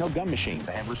my Xeno gum machine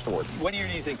to have restored. What year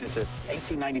do you think this is?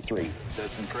 1893.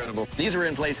 That's incredible. These are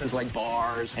in places like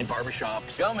bars and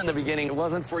barbershops. Gum in the beginning, it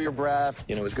wasn't for your breath.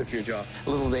 You know, it was good for your jaw.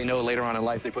 Little they know later on in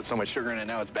life, they put so much sugar in it,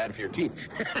 now it's bad for your teeth.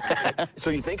 So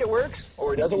you think it works,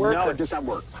 or it doesn't work? No, it does not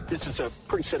work. This is a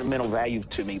pretty sentimental value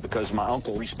to me because my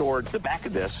uncle restored the back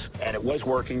of this, and it was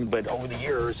working, but over the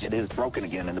years, it is broken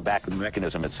again in the back of the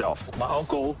mechanism itself. My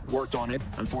uncle worked on it.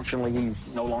 Unfortunately, he's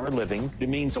no longer living. It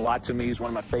means a lot to me. He's one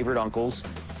of my favorite uncles.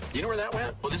 Do you know where that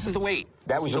went? Well, this is the weight.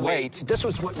 That was the weight. This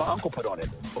was what my uncle put on it.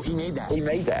 Oh, he made that? He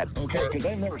made that. Okay, because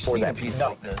I've never seen a piece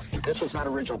like this. This was not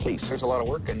an original piece. There's a lot of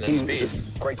work in this piece.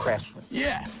 He's a great craftsman.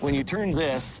 Yeah. When you turn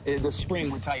this, the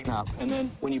spring would tighten up. And then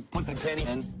when you put the penny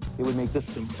in, it would make this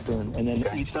thing spin. And then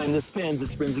each time this spins, it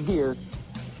spins a gear.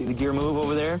 See the gear move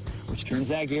over there? Which turns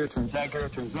that gear, turns that gear,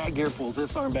 turns that gear, pulls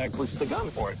this arm back, pushes the gun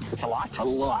for it. It's a lot. A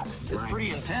lot. It's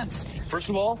pretty intense. First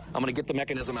of all, I'm going to get the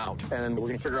mechanism out, and we're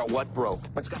going to figure out what broke.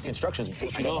 But it's got the instructions in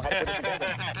case I you know. know how to put it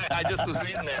together. I just was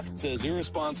reading that. It says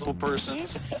irresponsible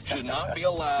persons should not be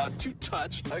allowed to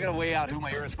touch. I got to weigh out who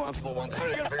my irresponsible ones are.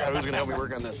 I got to figure out who's going to help me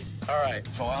work on this. All right.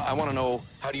 So I want to know,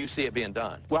 how do you see it being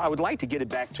done? Well, I would like to get it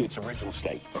back to its original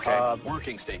state. Okay.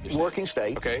 Working state. Working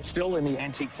state. Okay. Still in the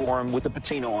antique form with the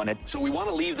patina on it. So we want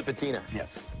to leave the patina.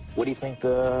 Yes. What do you think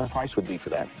the price would be for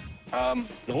that?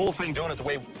 The whole thing, doing it the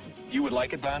way you would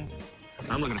like it done,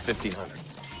 I'm looking at $1,500.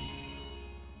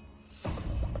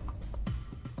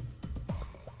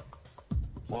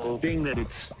 Well, being that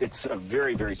it's a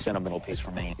very, very sentimental piece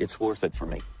for me, it's worth it for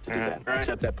me to do that. Right.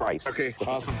 Accept that price. Okay,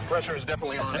 awesome. Pressure is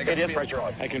definitely on. It is pressure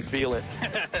on. I can feel it.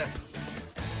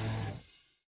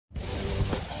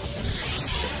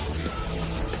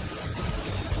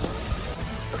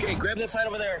 Okay, grab this side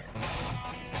over there.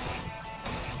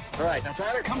 All right, now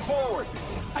Tyler, come forward.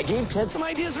 I gave Ted some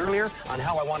ideas earlier on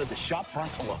how I wanted the shop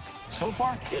front to look. So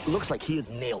far, it looks like he has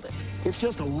nailed it. It's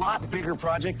just a lot bigger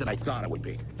project than I thought it would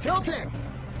be. Tilt it!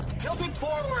 Tilt it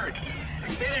forward!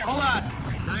 Stay there, hold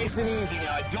on. Nice and easy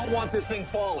now. I don't want this thing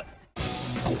falling.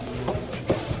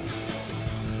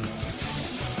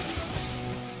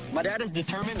 My dad is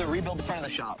determined to rebuild the front of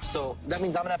the shop, so that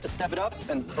means I'm gonna have to step it up,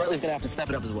 and Brentley's gonna have to step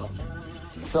it up as well.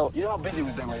 So, you know how busy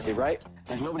we've been lately, right?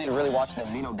 There's nobody to really watch the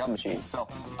Xeno gun machine, so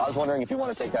I was wondering if you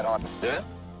want to take that on. Yeah?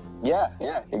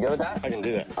 Yeah. You good with that? I can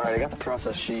do that. All right, I got the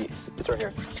process sheet. It's right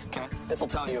here. Okay. This will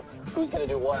tell you who's gonna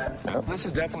do what. Yeah, this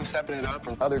is definitely stepping it up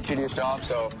from other tedious jobs,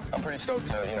 so I'm pretty stoked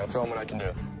to, show them what I can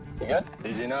do. You good?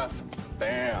 Easy enough.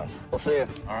 Bam. We'll see you.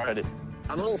 All righty.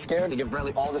 I'm a little scared to give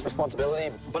Brentley all this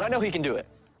responsibility, but I know he can do it.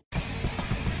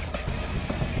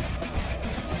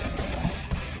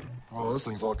 Oh, this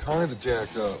thing's all kinds of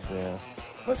jacked up. Yeah.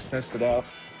 Let's test it out.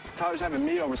 Tyler's having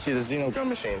me oversee the Xeno gun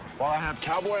machine. While I have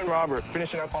Cowboy and Robert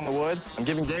finishing up on the wood, I'm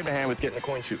giving Dave a hand with getting the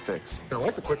coin chute fixed. I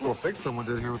like the quick little fix someone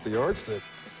did here with the yardstick.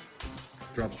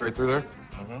 Just drop straight through there.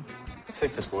 Let's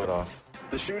take this wood off.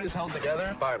 The chute is held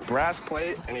together by a brass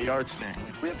plate and a yardstick.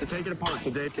 We have to take it apart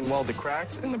so Dave can weld the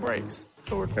cracks in the brakes.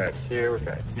 So we're cracked. Here we're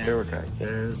cracked. Here we're cracked.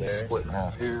 There. Split in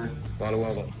half here. A lot of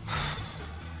welding.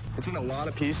 It's in a lot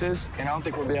of pieces, and I don't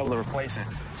think we'll be able to replace it.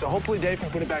 So hopefully Dave can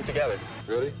put it back together.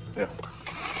 Ready? Yeah.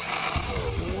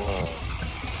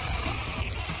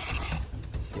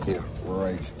 Yeah,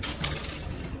 right.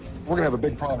 We're gonna have a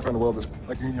big problem trying to weld this.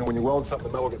 Like, when you weld something,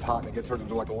 the metal gets hot and it gets turned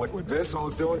into like a liquid. This, all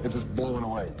it's doing, is just blowing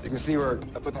away. You can see where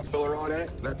I put that filler on in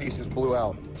it, that piece just blew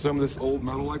out. Some of this old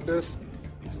metal like this,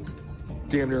 it's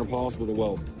damn near impossible to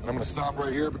weld. And I'm gonna stop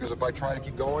right here because if I try to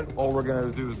keep going, all we're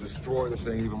gonna do is destroy this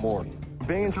thing even more.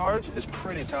 Being in charge is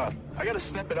pretty tough. I gotta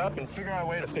step it up and figure out a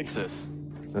way to fix this.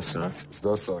 This sucks. This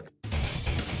does suck.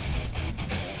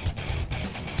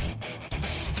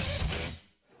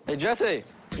 Hey, Jesse.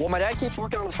 While my dad keeps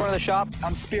working on the front of the shop,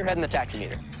 I'm spearheading the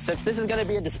taximeter. Since this is going to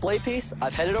be a display piece,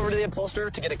 I've headed over to the upholsterer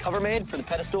to get a cover made for the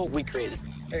pedestal we created.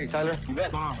 Hey, Tyler. You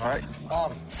bet. All right.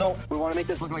 So we want to make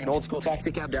this look like an old school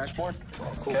taxi cab dashboard.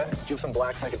 Cool. Okay. Do you have some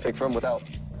blacks I can pick from without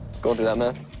going through that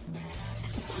mess?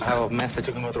 I have a mess that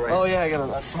you can go through right. Oh, yeah, I got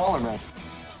a smaller mess.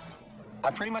 I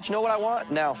pretty much know what I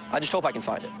want. Now, I just hope I can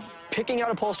find it. Picking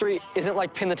out upholstery isn't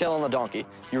like pin the tail on the donkey.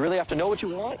 You really have to know what you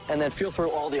want and then feel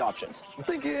through all the options. I'm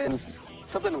thinking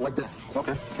something like this.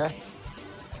 Okay.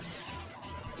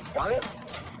 Got it?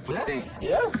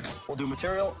 Yeah. We'll do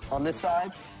material on this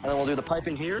side, and then we'll do the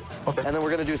piping here, and then we're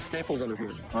going to do staples under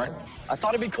here. All right. I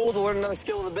thought it'd be cool to learn another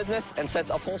skill of the business, and since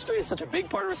upholstery is such a big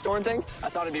part of restoring things, I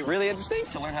thought it'd be really interesting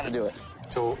to learn how to do it.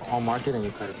 So I'll mark it and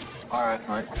you cut it. All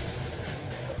right.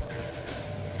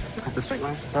 Cut the straight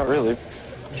line? Not really.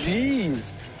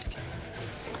 Jeez.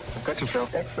 Cut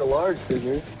yourself. Extra large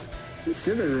scissors. These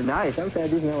scissors are nice. I've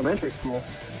had these in elementary school.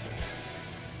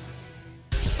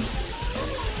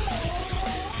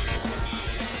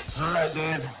 All right,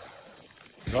 Dave.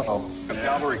 Uh-oh.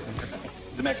 Rivalry.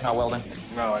 The mech's not welding.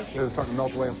 No, it's starting to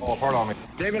melt away and fall apart on me.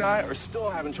 Dave and I are still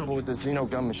having trouble with the Xeno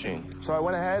gum machine. So I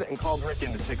went ahead and called Rick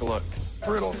in to take a look.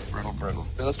 Brittle.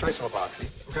 Now let's try some epoxy.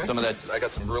 Okay. Some of that, I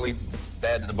got some really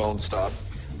bad to the bone stuff.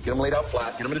 Get them laid out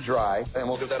flat, get them to dry, and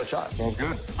we'll give that a shot. Sounds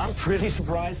good. I'm pretty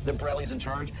surprised that Brelly's in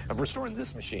charge of restoring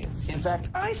this machine. In fact,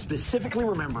 I specifically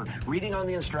remember reading on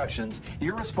the instructions,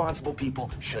 irresponsible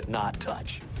people should not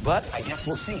touch. But I guess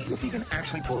we'll see if you can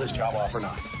actually pull this job off or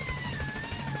not.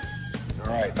 All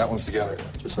right, that one's together.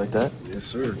 Just like that? Yes,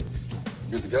 sir.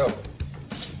 Good to go.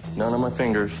 None on my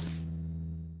fingers.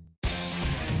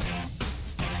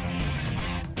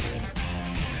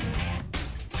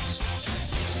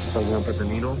 So I'm gonna put the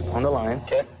needle on the line.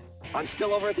 Okay. I'm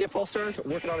still over at the upholsterers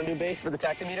working on a new base for the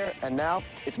taximeter, and now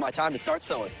it's my time to start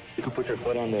sewing. You can put your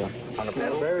foot on the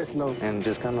pedal. Very slow. And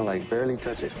just kind of like barely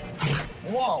touch it.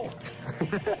 Whoa!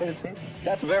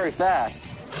 That's very fast.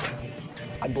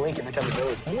 I blink every time it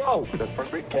goes. Whoa! That's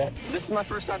perfect. Okay. This is my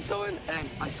first time sewing, and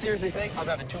I seriously think I'm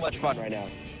having too much fun right now.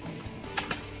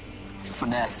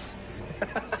 Finesse.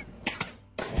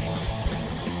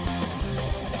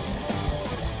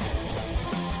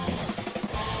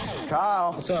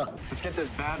 Kyle. What's up? Let's get this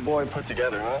bad boy put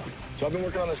together, huh? So I've been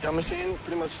working on this gum machine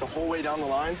pretty much the whole way down the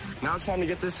line. Now it's time to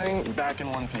get this thing back in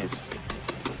one piece.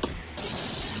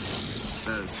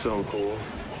 That is so cool.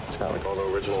 It's got like all the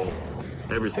original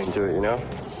everything to it, you know?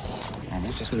 And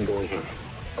this is gonna go in here.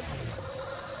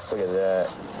 Look at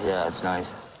that. Yeah, it's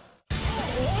nice.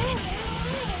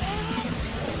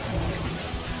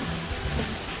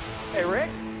 Hey, Rick.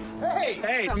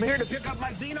 Hey, I'm here to pick up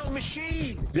my Xeno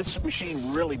machine. This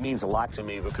machine really means a lot to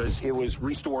me because it was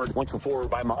restored once before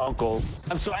by my uncle.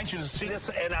 I'm so anxious to see this,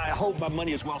 and I hope my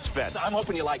money is well spent. I'm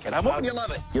hoping you like it. I'm hoping you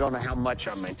love it. You don't know how much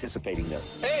I'm anticipating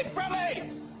this. Hey, Bradley!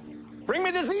 Bring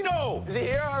me the Xeno! Is he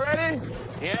here already?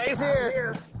 Yeah, he's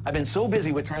here. I've been so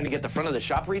busy with trying to get the front of the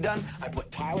shop redone, I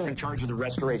put Tyler in charge of the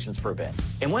restorations for a bit.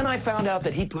 And when I found out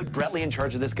that he put Bretley in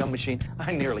charge of this gum machine,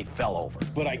 I nearly fell over.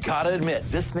 But I gotta admit,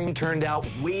 this thing turned out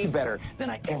way better than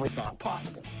I ever thought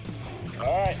possible.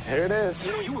 All right, here it is.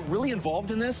 You know, you were really involved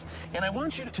in this, and I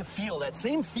want you to feel that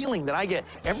same feeling that I get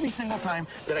every single time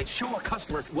that I show a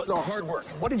customer what our hard work.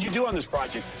 What did you do on this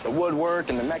project? The woodwork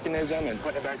and the mechanism and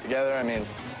putting it back together, I mean,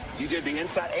 You did the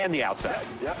inside and the outside.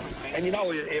 Yep. And you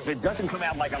know, if it doesn't come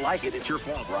out like I like it, it's your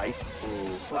fault, right?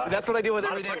 That's what I do with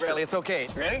every day, Bretley. It's okay.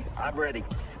 Ready? I'm ready.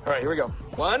 All right, here we go.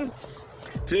 1,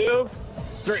 2,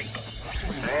 3.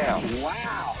 Damn.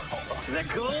 Wow. Is that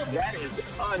cool? That is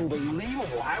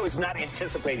unbelievable. I was not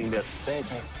anticipating this. Thank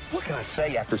you. What can I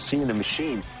say after seeing the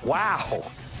machine? Wow.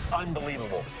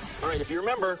 Unbelievable. All right, if you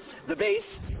remember, the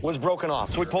base was broken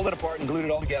off. So we pulled it apart and glued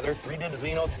it all together, redid the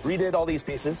Xeno, redid all these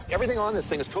pieces. Everything on this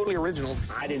thing is totally original.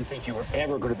 I didn't think you were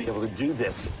ever going to be able to do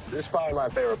this. This is probably my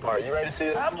favorite part. You ready to see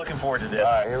this? I'm looking forward to this.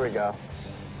 All right, here we go.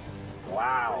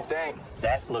 Wow. What do you think?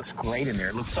 That looks great in there.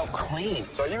 It looks so clean.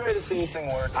 So are you ready to see this thing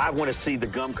work? I want to see the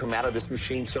gum come out of this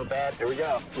machine so bad. Here we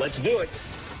go. Let's do it.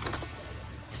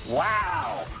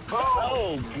 Wow.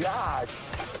 Oh, God.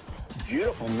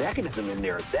 Beautiful mechanism in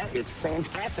there. That is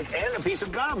fantastic. And a piece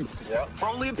of gum. Yep. For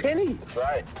only a penny. That's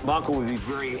right. My uncle would be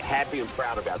very happy and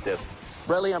proud about this.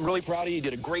 Bretley, I'm really proud of you. You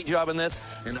did a great job in this,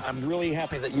 and I'm really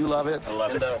happy that you love it. I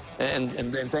love it.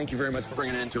 And thank you very much for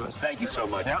bringing it into us. Thank you so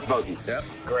much. Both of you. Yep.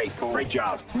 Great. Cool. Great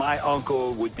job. My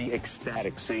uncle would be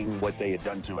ecstatic seeing what they had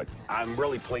done to it. I'm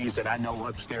really pleased, and I know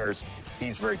upstairs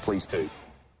he's very pleased too.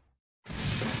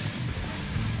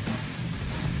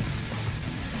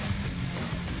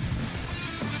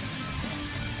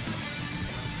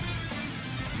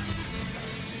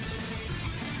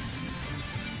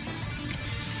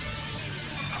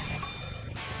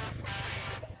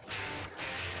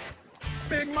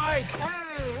 Big Mike.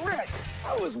 Hey, Rick.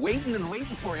 I was waiting and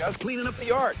waiting for you. I was cleaning up the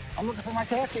yard. I'm looking for my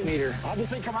taxi meter. How'd this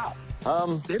thing come out?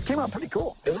 It came out pretty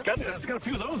cool. It's got a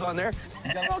few of those on there.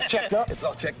 You got it all checked up? It's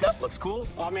all checked up. Looks cool.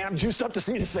 Oh, man, I'm juiced up to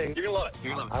see this thing. You're gonna love it.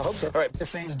 You're gonna love it. I hope so. All right.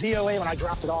 This thing's DOA when I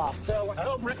dropped it off. So I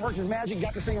hope Rick worked his magic and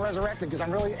got this thing resurrected because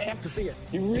I'm really amped to see it.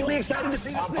 You really excited to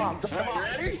see this thing? Pumped. Come on.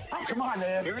 Ready? Oh, come on,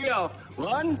 man. Here we go.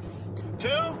 1, 2,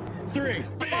 3.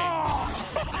 Bang!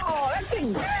 Oh, that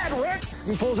thing's bad, Rick.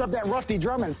 He pulls up that rusty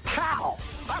drum and pow!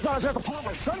 I thought I was going to have to pull up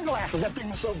my sunglasses. That thing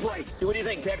was so bright. What do you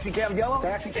think? Taxi cab yellow?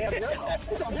 Taxi cab yellow.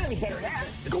 It don't get any better than that.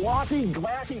 Glossy,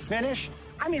 glassy finish.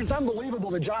 I mean, it's unbelievable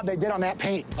the job they did on that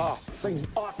paint. Oh, this thing's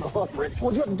off the hook, Rick.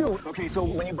 What'd you have to do? Okay, so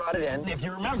when you brought it in, if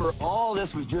you remember, all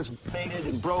this was just faded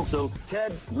and broke, so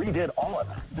Ted redid all of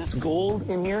it. This gold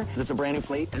in here, that's a brand new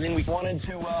plate, and then we wanted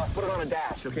to put it on a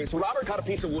dash, okay? So Robert cut a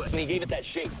piece of wood, and he gave it that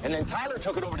shape. And then Tyler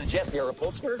took it over to Jesse, our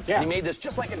upholsterer. Yeah. And he made this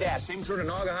just like a dash, same sort of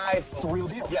Naugahyde. It's the real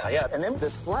deal. Yeah, yeah. And then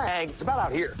this flag, it's about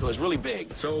out here. It was really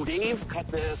big. So Dave cut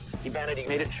this, he bent it, he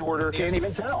made it shorter. Can't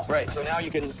even tell. Right, so now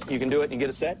you can do it and get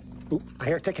it set. Oop, I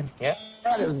hear it ticking. Yeah.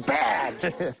 That is bad.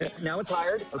 Now it's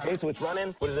hired. Okay, so it's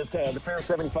running. What does it say? The fare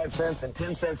 75 cents and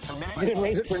 10 cents per minute. You didn't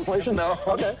raise it for inflation? No.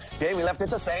 Okay. Okay, we left it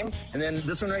the same. And then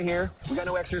this one right here, we got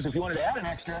no extras. If you wanted to add an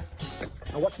extra,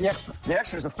 now what's the extra? the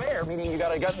extra's a fare, meaning you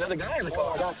got another guy in the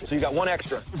car. So you got one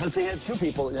extra. So let's say you had two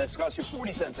people, that's cost you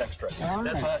 40 cents extra. All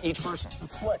That's right. Each person.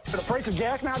 That's slick. For the price of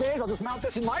gas nowadays, I'll just mount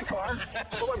this in my car.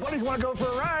 Well, my buddies want to go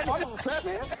for a ride. I'm all set,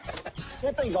 man.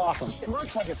 That thing's awesome. It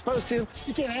works like it's supposed to.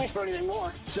 You can't ask for anything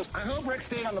more. It's just, I hope Rick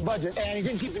stayed on the budget and he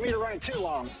didn't keep the meter running too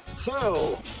long.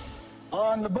 So,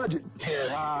 on the budget here,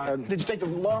 did you take the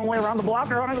long way around the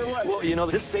block or on it or what? Well, you know,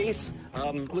 this face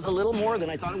was a little more than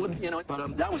I thought it would, you know,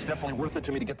 but that was definitely worth it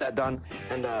to me to get that done.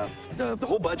 And the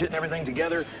whole budget and everything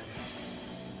together,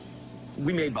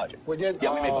 we made budget. We did?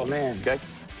 Yeah, we made budget. Oh, man. Okay?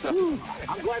 So,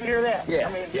 I'm glad to hear that. Yeah,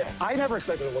 I mean, yeah. I never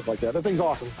expected it to look like that. That thing's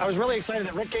awesome. I was really excited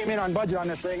that Rick came in on budget on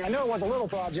this thing. I know it was a little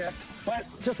project, but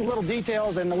just the little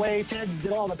details and the way Ted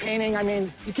did all the painting, I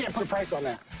mean, you can't put a price on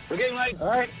that. we're getting late. All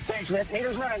right, thanks, Rick.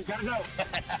 Meter's running. Gotta go.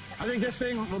 I think this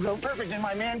thing will go perfect in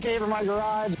my man cave or my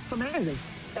garage. It's amazing.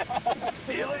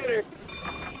 See you later.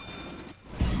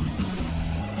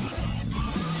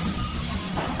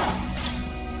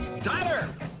 Tyler!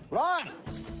 Ron!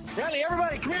 Riley,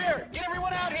 everybody, come here! Get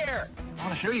everyone out here! I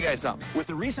want to show you guys something. With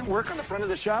the recent work on the front of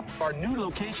the shop, our new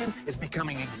location is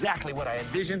becoming exactly what I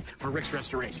envisioned for Rick's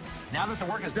Restorations. Now that the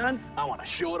work is done, I want to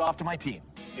show it off to my team.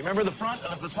 You remember the front of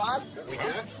the facade? We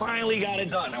finally got it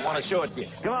done. I want to show it to you.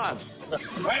 Come on.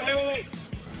 Wait.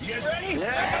 You guys ready?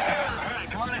 Yeah! All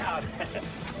right, come on out.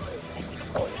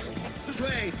 This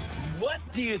way. What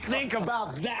do you think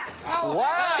about that? Oh,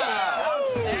 wow!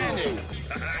 Outstanding.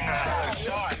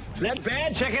 Is that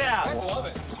bad? Check it out. I love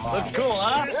it. Looks cool,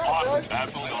 huh? It's awesome.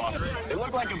 Absolutely awesome. It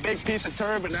looked like a big piece of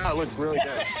turd, but now it looks really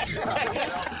good.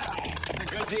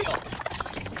 It's a good deal.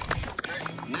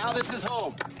 Now this is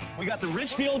home. We got the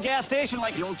Richfield gas station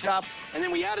like the old shop, and then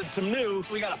we added some new.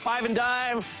 We got a 5 and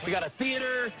Dime, we got a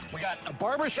theater, we got a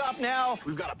barber shop now,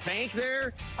 we've got a bank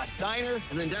there, a diner,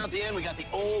 and then down at the end we got the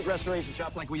old restoration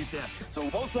shop like we used to have. So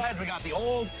both sides we got the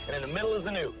old, and in the middle is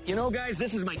the new. You know, guys,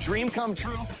 this is my dream come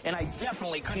true, and I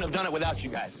definitely couldn't have done it without you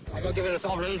guys. I'm gonna give us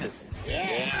all raises.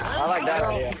 Yeah. I like that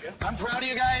idea. I'm proud of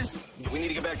you guys. We need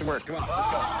to get back to work. Come on,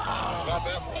 let's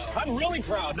go. I'm really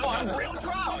proud. No, I'm real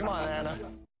proud. Come on, Anna.